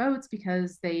captaining these boats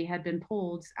because they had been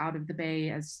pulled out of the bay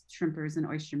as shrimpers and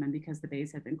oystermen because the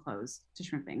bays had been closed to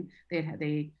shrimping.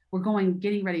 They were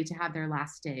getting ready to have their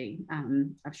last day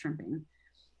of shrimping.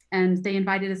 And they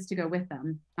invited us to go with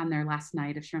them on their last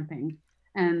night of shrimping.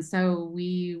 And so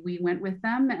we went with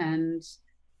them and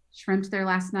shrimped their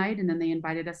last night, and then they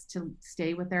invited us to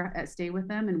stay with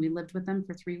them, and we lived with them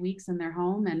for 3 weeks in their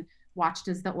home and watched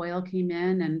as the oil came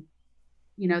in. And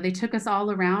they took us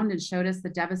all around and showed us the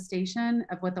devastation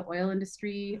of what the oil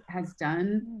industry has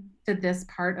done to this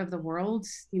part of the world.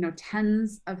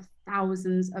 Tens of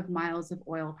thousands of miles of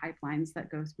oil pipelines that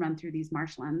run through these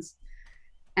marshlands,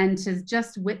 and to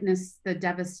just witness the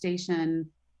devastation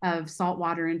of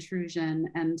saltwater intrusion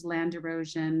and land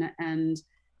erosion and,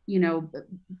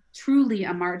 truly a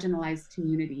marginalized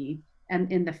community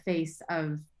and in the face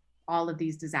of all of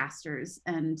these disasters.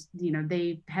 And,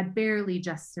 they had barely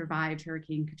just survived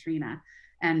Hurricane Katrina,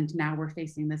 and now we're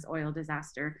facing this oil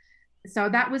disaster. So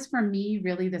that was for me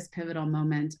really this pivotal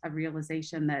moment of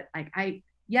realization that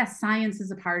yes, science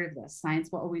is a part of this.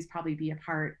 Science will always probably be a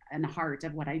part and a heart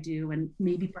of what I do, and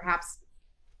maybe perhaps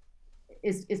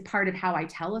is part of how I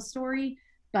tell a story.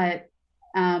 But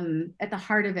at the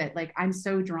heart of it, I'm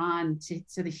so drawn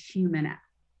to the human.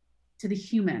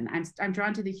 I'm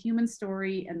drawn to the human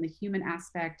story and the human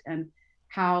aspect and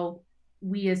how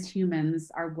we as humans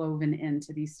are woven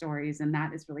into these stories. And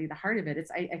that is really the heart of it.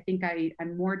 I think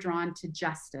I'm more drawn to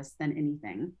justice than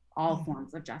anything, all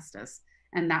forms of justice.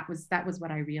 And that was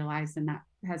what I realized, and that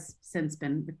has since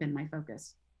been my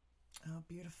focus. Oh,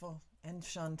 beautiful. And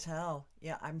Chantal,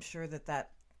 yeah, I'm sure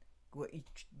that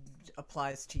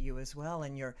applies to you as well,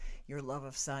 and your love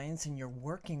of science and your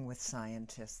working with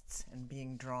scientists and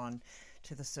being drawn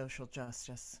to the social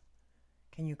justice.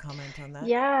 Can you comment on that?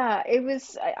 Yeah, it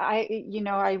was,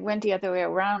 I went the other way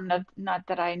around, not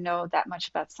that I know that much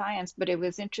about science, but it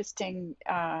was interesting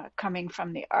coming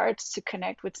from the arts to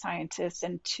connect with scientists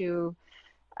and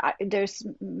there's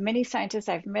many scientists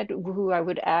I've met who I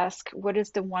would ask, what is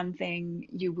the one thing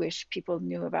you wish people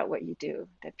knew about what you do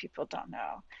that people don't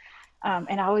know?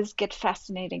 And I always get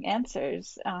fascinating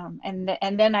answers. And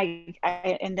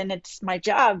then it's my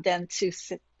job then to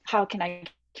how can I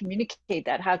communicate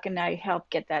that? How can I help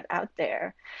get that out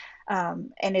there?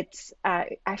 And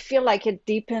I feel like it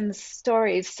deepens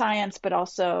stories, science, but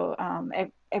also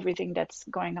everything that's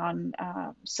going on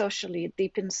socially. It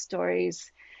deepens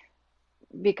stories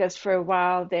because for a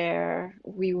while there,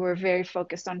 we were very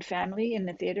focused on family in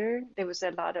the theater. There was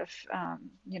a lot of,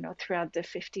 throughout the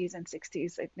 50s and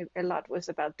 60s, a lot was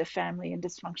about the family and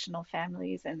dysfunctional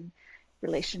families and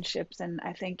relationships. And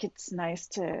I think it's nice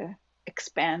to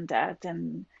expand that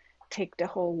and take the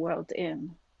whole world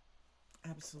in.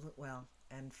 Absolutely. Well,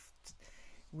 and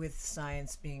with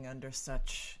science being under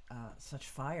such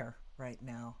fire right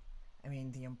now. I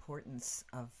mean, the importance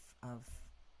of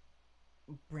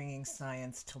bringing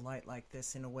science to light like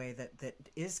this in a way that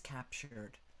is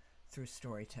captured through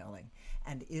storytelling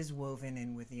and is woven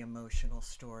in with the emotional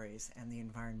stories and the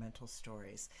environmental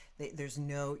stories.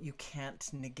 You can't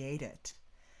negate it.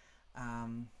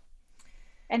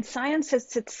 And science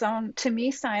is its own, to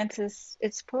me, science is,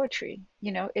 it's poetry,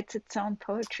 it's its own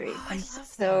poetry. Oh, I love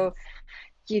so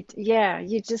that.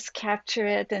 you just capture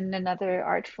it in another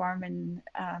art form, and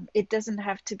it doesn't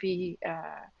have to be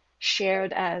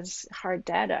shared as hard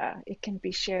data. It can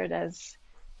be shared as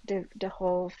the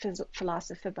whole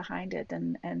philosophy behind it,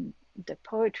 and the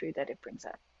poetry that it brings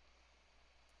up.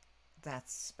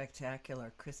 That's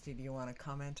spectacular. Christi, do you want to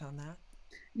comment on that?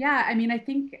 Yeah, I mean, I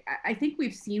think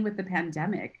we've seen with the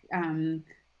pandemic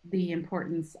the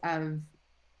importance of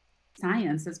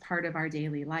science as part of our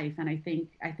daily life, and I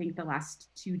think the last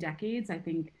 2 decades, I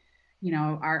think,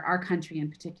 our country in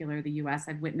particular, the U.S.,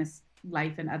 I've witnessed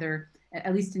life in other,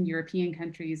 at least in European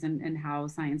countries, and how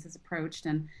science is approached,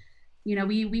 and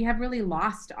we have really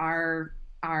lost our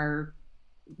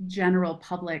general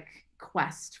public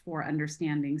quest for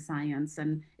understanding science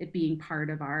and it being part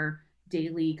of our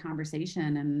daily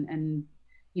conversation, and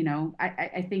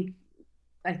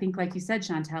I think like you said,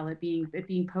 Chantal, it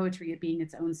being poetry, it being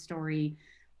its own story.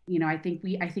 I think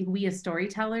we as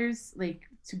storytellers, like,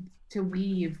 to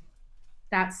weave,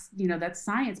 that's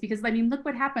science, because I mean, look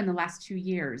what happened the last 2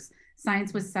 years.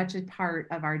 Science was such a part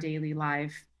of our daily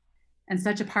life and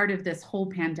such a part of this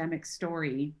whole pandemic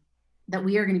story that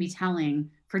we are going to be telling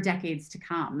for decades to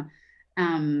come.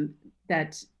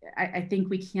 That I think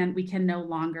we can no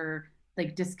longer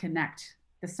like disconnect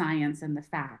the science and the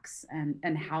facts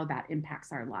and how that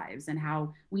impacts our lives and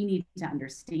how we need to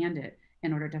understand it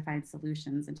in order to find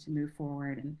solutions and to move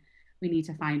forward. And we need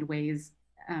to find ways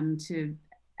to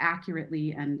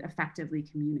accurately and effectively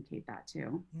communicate that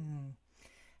too.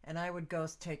 And I would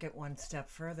take it one step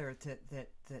further, that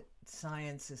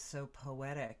science is so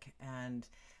poetic, and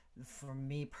for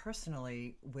me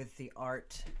personally, with the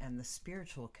art and the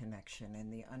spiritual connection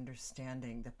and the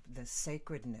understanding, the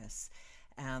sacredness,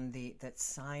 and that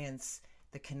science,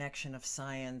 the connection of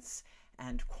science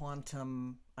and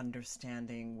quantum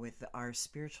understanding with our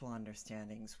spiritual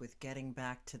understandings, with getting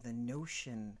back to the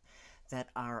notion that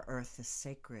our earth is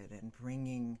sacred and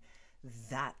bringing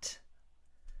that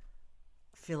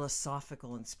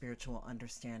philosophical and spiritual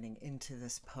understanding into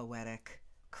this poetic,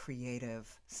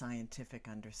 creative, scientific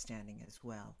understanding as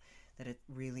well, that it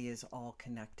really is all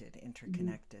connected,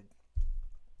 interconnected.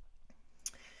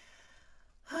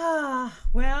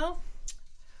 Well,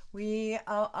 we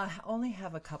only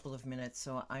have a couple of minutes,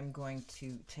 so I'm going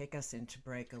to take us into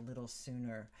break a little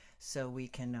sooner so we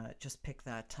can just pick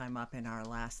that time up in our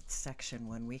last section.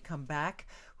 When we come back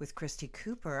with Christi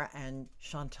Cooper and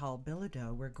Chantal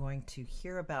Bilodeau, we're going to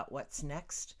hear about what's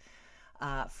next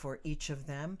for each of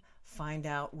them, find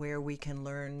out where we can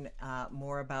learn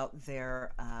more about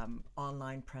their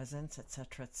online presence,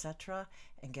 etc.,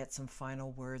 and get some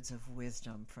final words of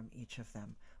wisdom from each of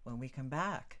them when we come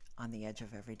back on the Edge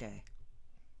of Everyday.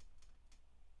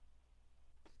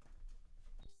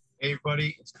 Hey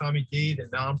everybody, it's Tommy D, the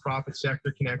nonprofit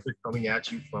sector connector, coming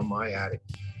at you from my attic.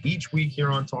 Each week here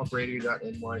on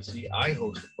TalkRadio.NYC, I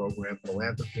host the program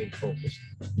Philanthropy in Focus.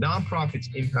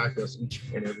 Nonprofits impact us each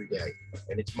and every day,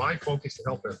 and it's my focus to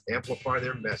help them amplify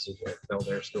their message and tell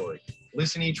their story.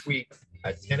 Listen each week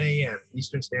at 10 a.m.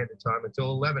 Eastern Standard Time until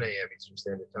 11 a.m. Eastern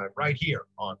Standard Time, right here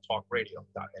on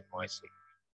TalkRadio.NYC.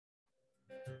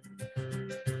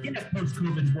 In a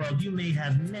post-COVID world, you may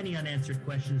have many unanswered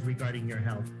questions regarding your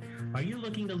health. Are you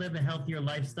looking to live a healthier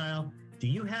lifestyle? Do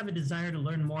you have a desire to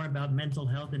learn more about mental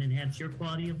health and enhance your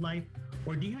quality of life?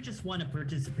 Or do you just want to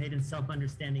participate in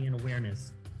self-understanding and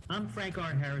awareness? I'm Frank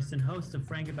R. Harrison, host of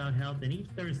Frank About Health, and each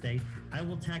Thursday, I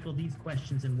will tackle these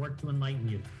questions and work to enlighten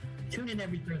you. Tune in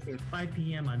every Thursday at 5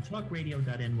 p.m. on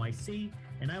TalkRadio.NYC,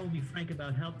 and I will be Frank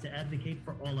About Health to advocate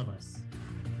for all of us.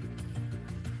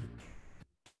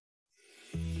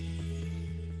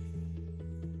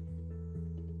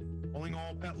 Calling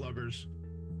all pet lovers.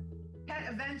 Pet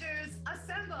Avengers,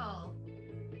 assemble!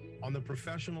 On the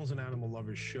Professionals and Animal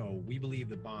Lovers show, we believe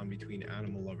the bond between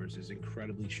animal lovers is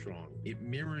incredibly strong. It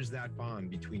mirrors that bond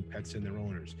between pets and their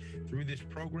owners. Through this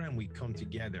program, we come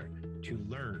together to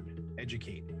learn,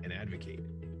 educate, and advocate.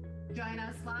 Join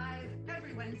us live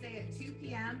every Wednesday at 2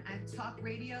 p.m. at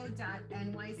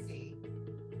TalkRadio.NYC.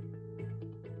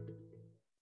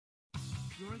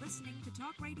 You're listening listening to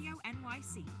Talk Radio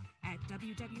NYC at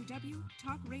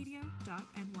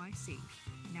www.talkradio.nyc.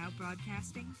 Now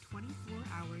broadcasting 24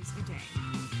 hours a day.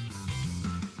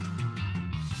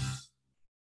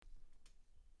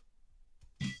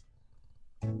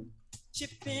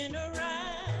 Chipping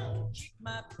around, kick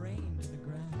my brain to the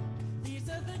ground. These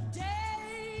are the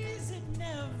days it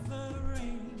never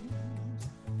rained,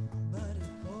 but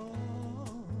it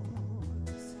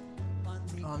pours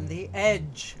on the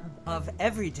edge of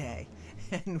every day.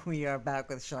 And we are back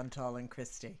with Chantal and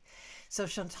Christi. So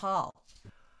Chantal,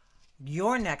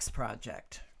 your next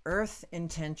project, Earth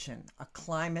Intention, a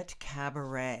climate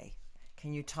cabaret.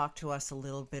 Can you talk to us a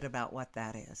little bit about what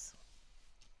that is?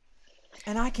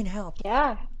 And I can help.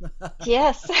 Yeah.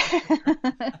 Yes.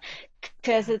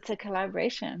 Because it's a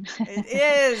collaboration.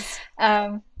 It is.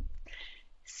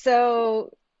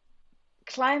 So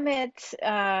climate,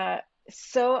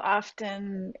 so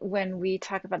often when we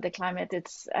talk about the climate,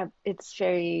 it's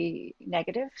very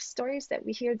negative stories that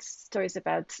we hear. It's stories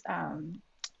about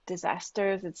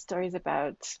disasters. It's stories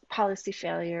about policy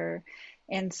failure.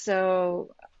 And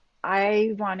so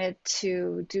I wanted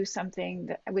to do something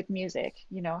with music,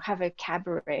 have a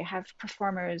cabaret, have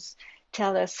performers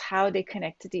tell us how they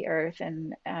connect to the earth,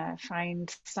 and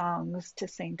find songs to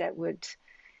sing that would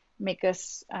make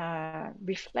us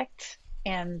reflect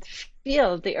and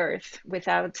feel the earth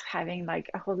without having like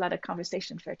a whole lot of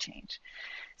conversation for a change.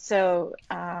 So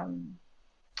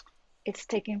it's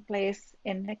taking place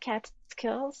in the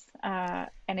Catskills,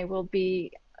 and it will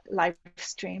be live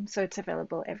streamed, so it's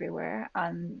available everywhere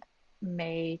on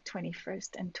May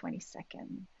 21st and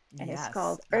 22nd. And Yes. It's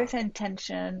called Earth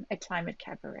Intention, a Climate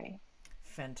Cabaret.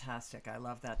 Fantastic. I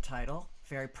love that title.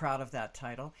 Very proud of that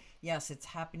title. Yes, it's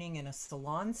happening in a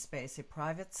salon space, a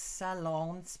private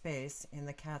salon space in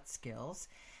the Catskills,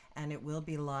 and it will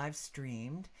be live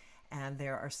streamed. And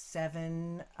there are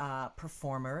 7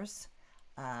 performers.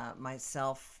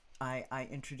 Myself, I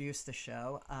introduced the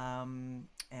show and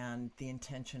the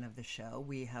intention of the show.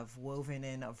 We have woven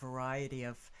in a variety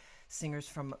of singers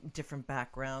from different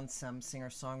backgrounds, some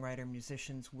singer-songwriter,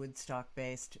 musicians,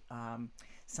 Woodstock-based,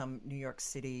 some New York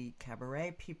City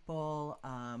cabaret people.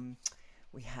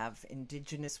 We have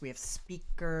indigenous, we have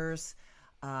speakers.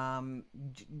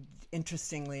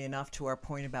 Interestingly enough, to our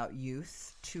point about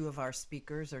youth, 2 of our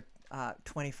speakers are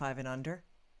 25 and under,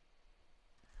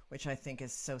 which I think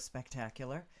is so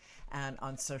spectacular. And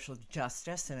on social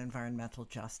justice and environmental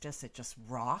justice, it just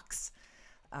rocks.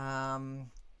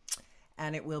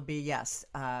 And it will be, yes,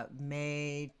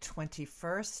 May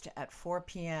 21st at 4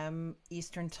 p.m.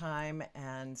 Eastern Time,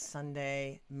 and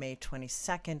Sunday, May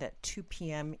 22nd at 2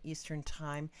 p.m. Eastern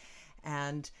Time.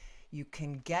 And you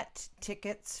can get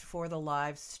tickets for the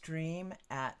live stream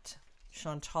at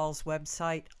Chantal's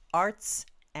website,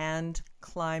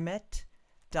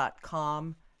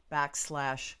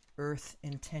 artsandclimate.com/Earth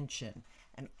Intention.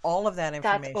 And all of that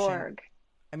information. .org.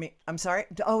 I mean, I'm sorry.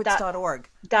 Oh, it's .org.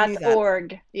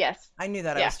 .org. Yes. I knew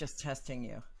that. Yeah. I was just testing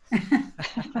you.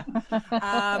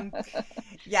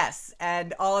 Yes,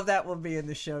 and all of that will be in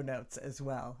the show notes as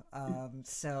well.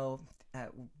 So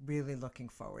really looking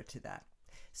forward to that.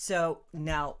 So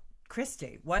now,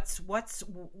 Christi, what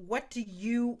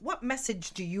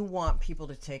message do you want people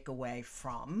to take away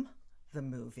from the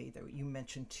movie? You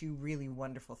mentioned 2 really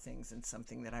wonderful things and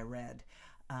something that I read.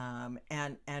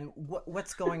 And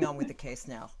what's going on with the case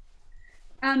now?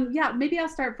 Yeah, maybe I'll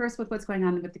start first with what's going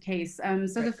on with the case.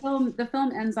 So the film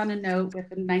ends on a note with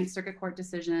the Ninth Circuit Court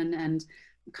decision, and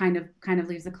kind of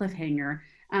leaves a cliffhanger.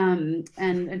 And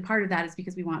part of that is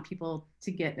because we want people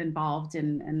to get involved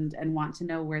and want to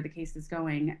know where the case is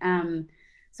going.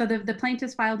 So the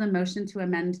plaintiffs filed a motion to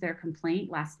amend their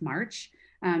complaint last March,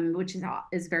 which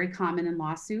is very common in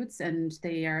lawsuits, and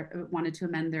they wanted to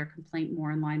amend their complaint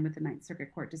more in line with the Ninth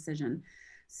Circuit Court decision.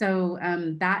 So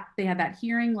that they had that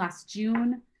hearing last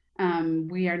June.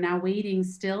 We are now waiting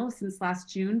still since last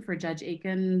June for Judge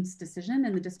Aiken's decision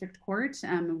in the district court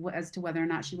as to whether or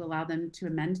not she will allow them to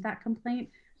amend that complaint.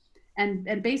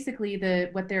 And basically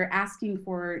what they're asking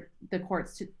for the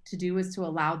courts to do is to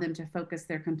allow them to focus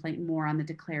their complaint more on the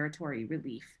declaratory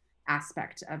relief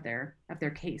aspect of their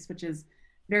case, which is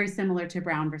very similar to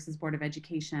Brown versus Board of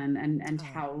Education and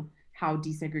how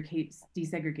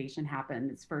desegregation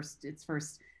happened. It's first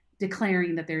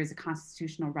declaring that there is a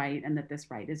constitutional right and that this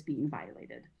right is being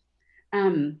violated.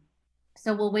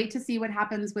 So we'll wait to see what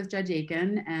happens with Judge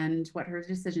Aiken and what her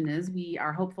decision is. We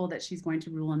are hopeful that she's going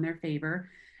to rule in their favor,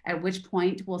 at which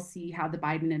point we'll see how the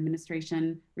Biden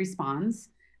administration responds.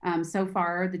 So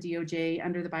far, the DOJ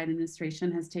under the Biden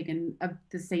administration has taken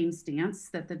the same stance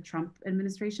that the Trump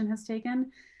administration has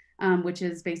taken. which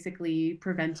is basically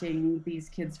preventing these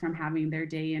kids from having their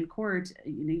day in court.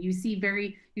 You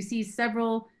see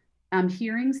several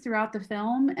hearings throughout the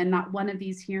film, and not one of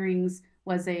these hearings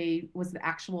was the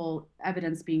actual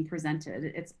evidence being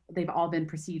presented. They've all been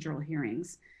procedural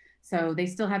hearings. So they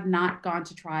still have not gone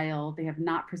to trial. They have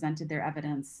not presented their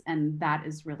evidence. And that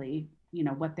is really,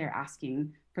 what they're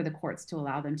asking for the courts to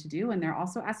allow them to do. And they're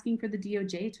also asking for the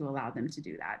DOJ to allow them to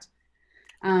do that.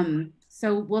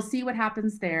 So we'll see what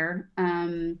happens there.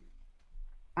 In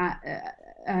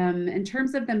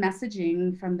terms of the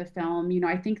messaging from the film,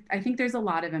 I think there's a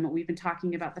lot of them. We've been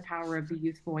talking about the power of the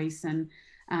youth voice, and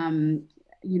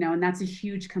and that's a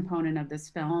huge component of this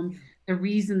film. The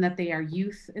reason that they are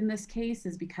youth in this case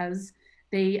is because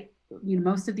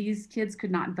most of these kids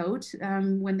could not vote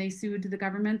when they sued the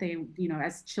government. They,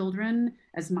 as children,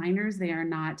 as minors, they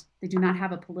do not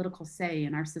have a political say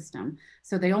in our system.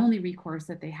 So the only recourse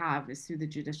that they have is through the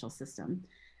judicial system.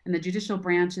 And the judicial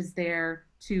branch is there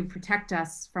to protect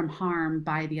us from harm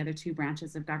by the other two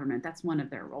branches of government. That's one of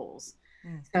their roles.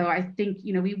 So I think,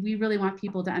 we really want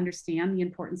people to understand the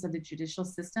importance of the judicial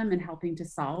system in helping to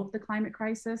solve the climate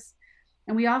crisis.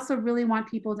 And we also really want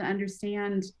people to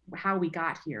understand how we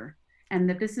got here, and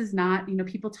that this is not,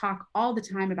 people talk all the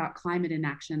time about climate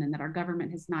inaction and that our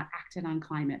government has not acted on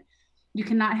climate. You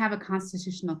cannot have a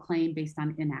constitutional claim based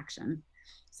on inaction.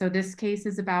 So this case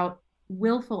is about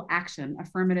willful action,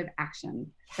 affirmative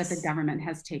action that the government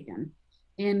has taken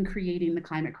in creating the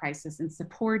climate crisis and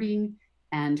supporting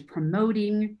and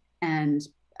promoting and,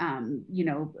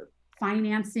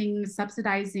 financing,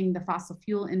 subsidizing the fossil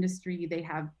fuel industry. They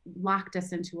have locked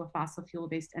us into a fossil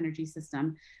fuel-based energy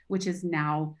system, which is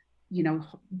now,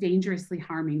 dangerously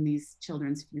harming these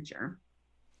children's future.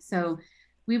 So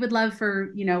we would love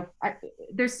for,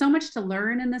 there's so much to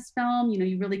learn in this film.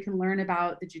 You really can learn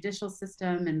about the judicial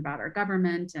system and about our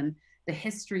government and the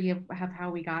history of how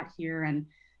we got here. And,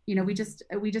 we just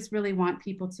really want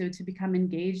people to become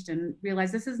engaged and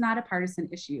realize this is not a partisan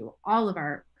issue. All of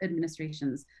our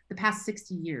administrations, the past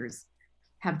 60 years,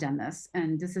 have done this.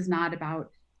 And this is not about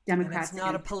Democrats. And it's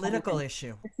not a political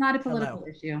issue. It's not a political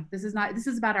issue. This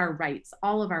is about our rights,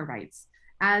 all of our rights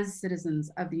as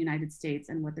citizens of the United States,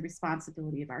 and what the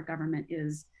responsibility of our government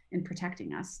is in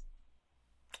protecting us.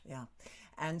 Yeah.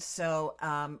 And so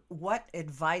what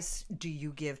advice do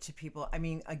you give to people? I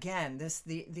mean, again,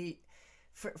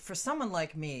 for someone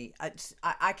like me,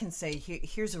 I can say,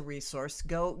 here's a resource.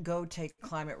 Go take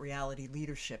climate reality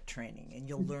leadership training, and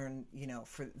you'll learn,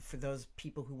 for those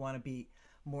people who want to be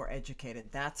more educated,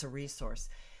 that's a resource.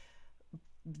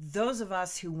 Those of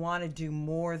us who want to do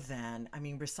more than,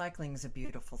 recycling is a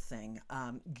beautiful thing.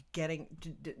 Getting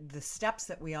the steps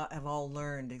that we have all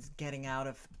learned is getting out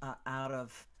of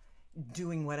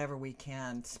doing whatever we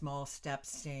can. Small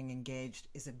steps, staying engaged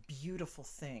is a beautiful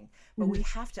thing, but we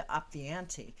have to up the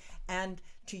ante. And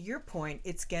to your point,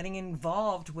 it's getting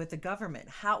involved with the government.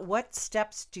 What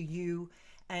steps do you,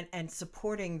 and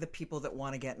supporting the people that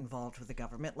want to get involved with the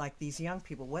government, like these young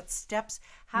people, what steps,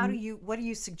 what do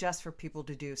you suggest for people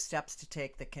to do, steps to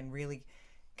take that can really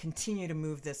continue to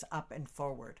move this up and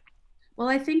forward? Well,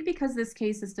 I think because this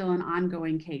case is still an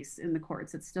ongoing case in the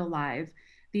courts, it's still live.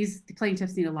 The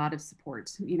plaintiffs need a lot of support.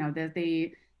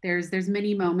 There's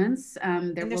many moments.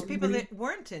 And there's people that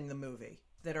weren't in the movie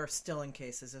that are still in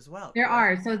cases as well. There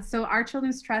are. So our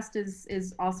Children's Trust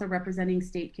is also representing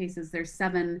state cases. There's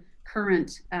 7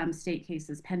 current state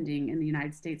cases pending in the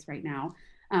United States right now.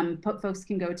 Folks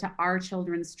can go to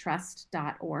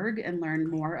ourchildrenstrust.org and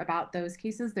learn more about those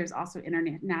cases. There's also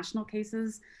international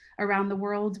cases around the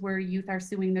world where youth are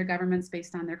suing their governments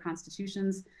based on their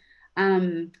constitutions.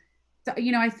 So,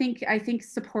 I think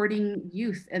supporting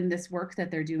youth in this work that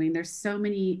they're doing, there's so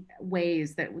many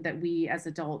ways that we as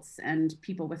adults and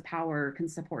people with power can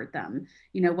support them,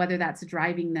 whether that's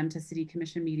driving them to city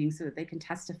commission meetings so that they can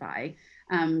testify,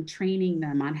 training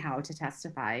them on how to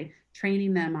testify,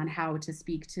 training them on how to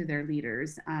speak to their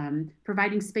leaders,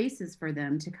 providing spaces for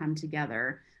them to come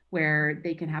together where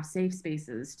they can have safe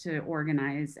spaces to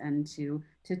organize and to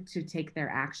take their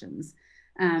actions.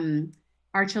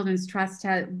 Our Children's Trust,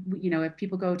 if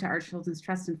people go to Our Children's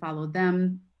Trust and follow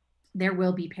them, there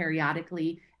will be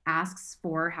periodically asks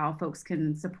for how folks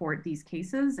can support these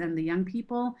cases and the young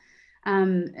people.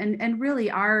 And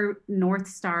really our North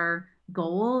Star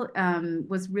goal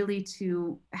was really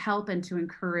to help and to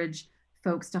encourage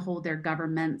folks to hold their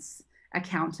governments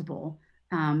accountable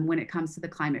when it comes to the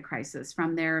climate crisis,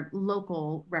 from their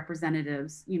local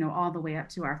representatives, all the way up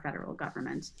to our federal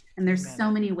government. And there's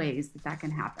so many ways that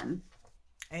can happen.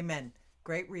 Amen.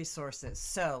 Great resources.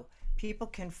 So people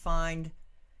can find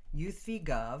Youth v.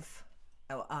 Gov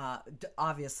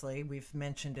Obviously, we've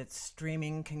mentioned it's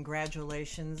streaming.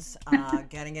 Congratulations,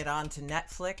 getting it onto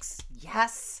Netflix.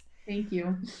 Yes. Thank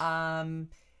you. And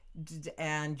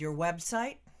your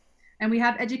website? And we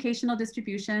have educational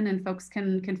distribution, and folks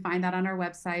can find that on our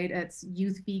website. It's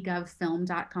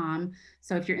youthvgovfilm.com.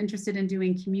 So if you're interested in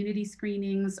doing community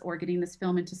screenings or getting this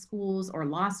film into schools or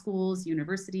law schools,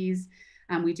 universities,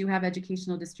 we do have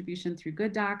educational distribution through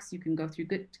Good Docs. You can go through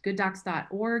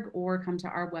gooddocs.org or come to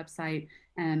our website,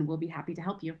 and we'll be happy to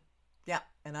help you. Yeah,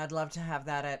 and I'd love to have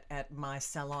that at my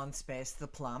salon space, The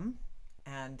Plum,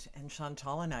 and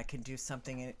Chantal and I can do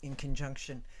something in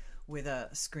conjunction with a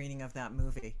screening of that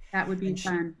movie. That would be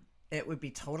fun. It would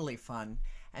be totally fun.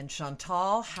 And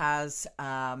Chantal has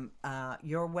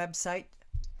your website.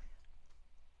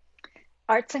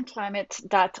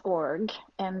 artsandclimate.org,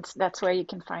 and that's where you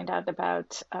can find out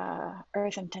about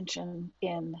Earth Intention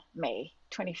in May,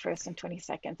 21st and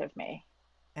 22nd of May.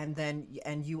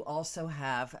 And you also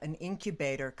have an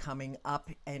incubator coming up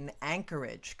in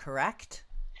Anchorage, correct?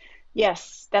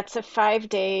 Yes, that's a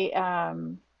 5-day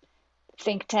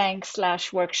think tank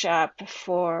 / workshop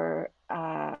for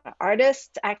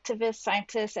artists, activists,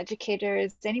 scientists,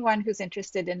 educators, anyone who's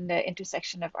interested in the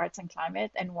intersection of arts and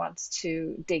climate and wants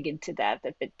to dig into that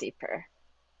a bit deeper.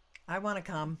 I want to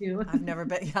come. I've never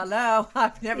been. Hello.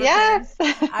 I've never been.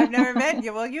 I've never been.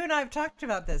 Well, you and I have talked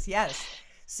about this. Yes.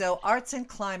 So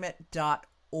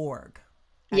artsandclimate.org.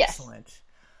 Excellent. Yes.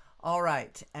 All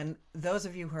right. And those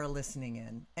of you who are listening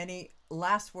in, any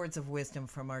last words of wisdom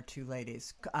from our two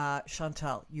ladies?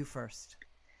 Chantal, you first.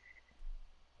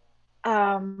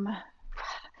 Find,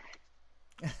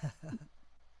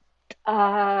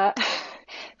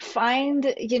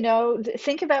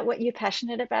 think about what you're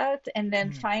passionate about, and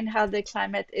then find how the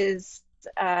climate is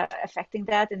affecting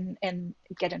that, and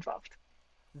get involved.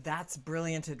 That's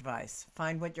brilliant advice.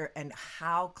 Find what and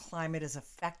how climate is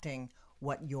affecting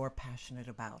what you're passionate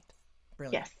about.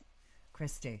 Brilliant. Yes.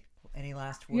 Christi, any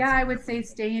last words? Yeah, I would say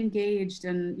stay engaged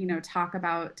and, talk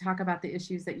about the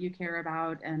issues that you care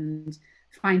about, and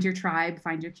find your tribe,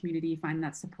 find your community, find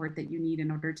that support that you need in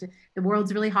order to, the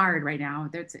world's really hard right now.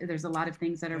 There's a lot of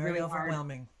things that are very really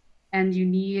overwhelming. Hard, and you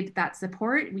need that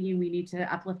support. We need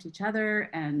to uplift each other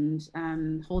and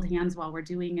hold hands while we're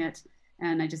doing it.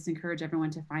 And I just encourage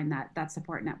everyone to find that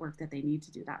support network that they need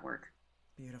to do that work.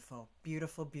 Beautiful,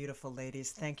 beautiful, beautiful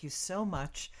ladies. Thank you so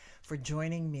much for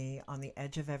joining me on the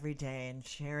Edge of Every Day and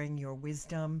sharing your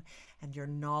wisdom and your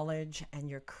knowledge and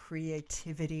your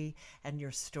creativity and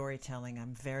your storytelling.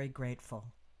 I'm very grateful.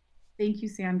 Thank you,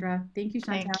 Sandra. Thank you,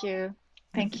 Chantal. Thank you.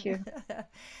 Thank you.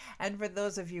 And for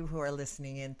those of you who are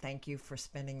listening in, thank you for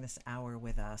spending this hour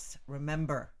with us.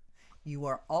 Remember, you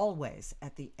are always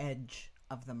at the edge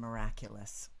of the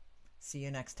miraculous. See you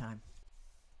next time.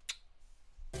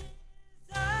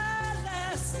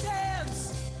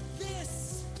 Dance.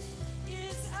 This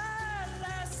is our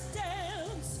last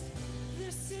dance.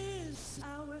 This is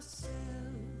ourselves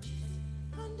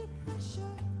under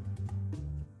pressure.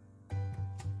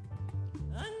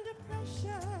 Under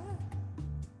pressure.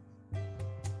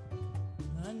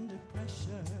 Under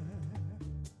pressure.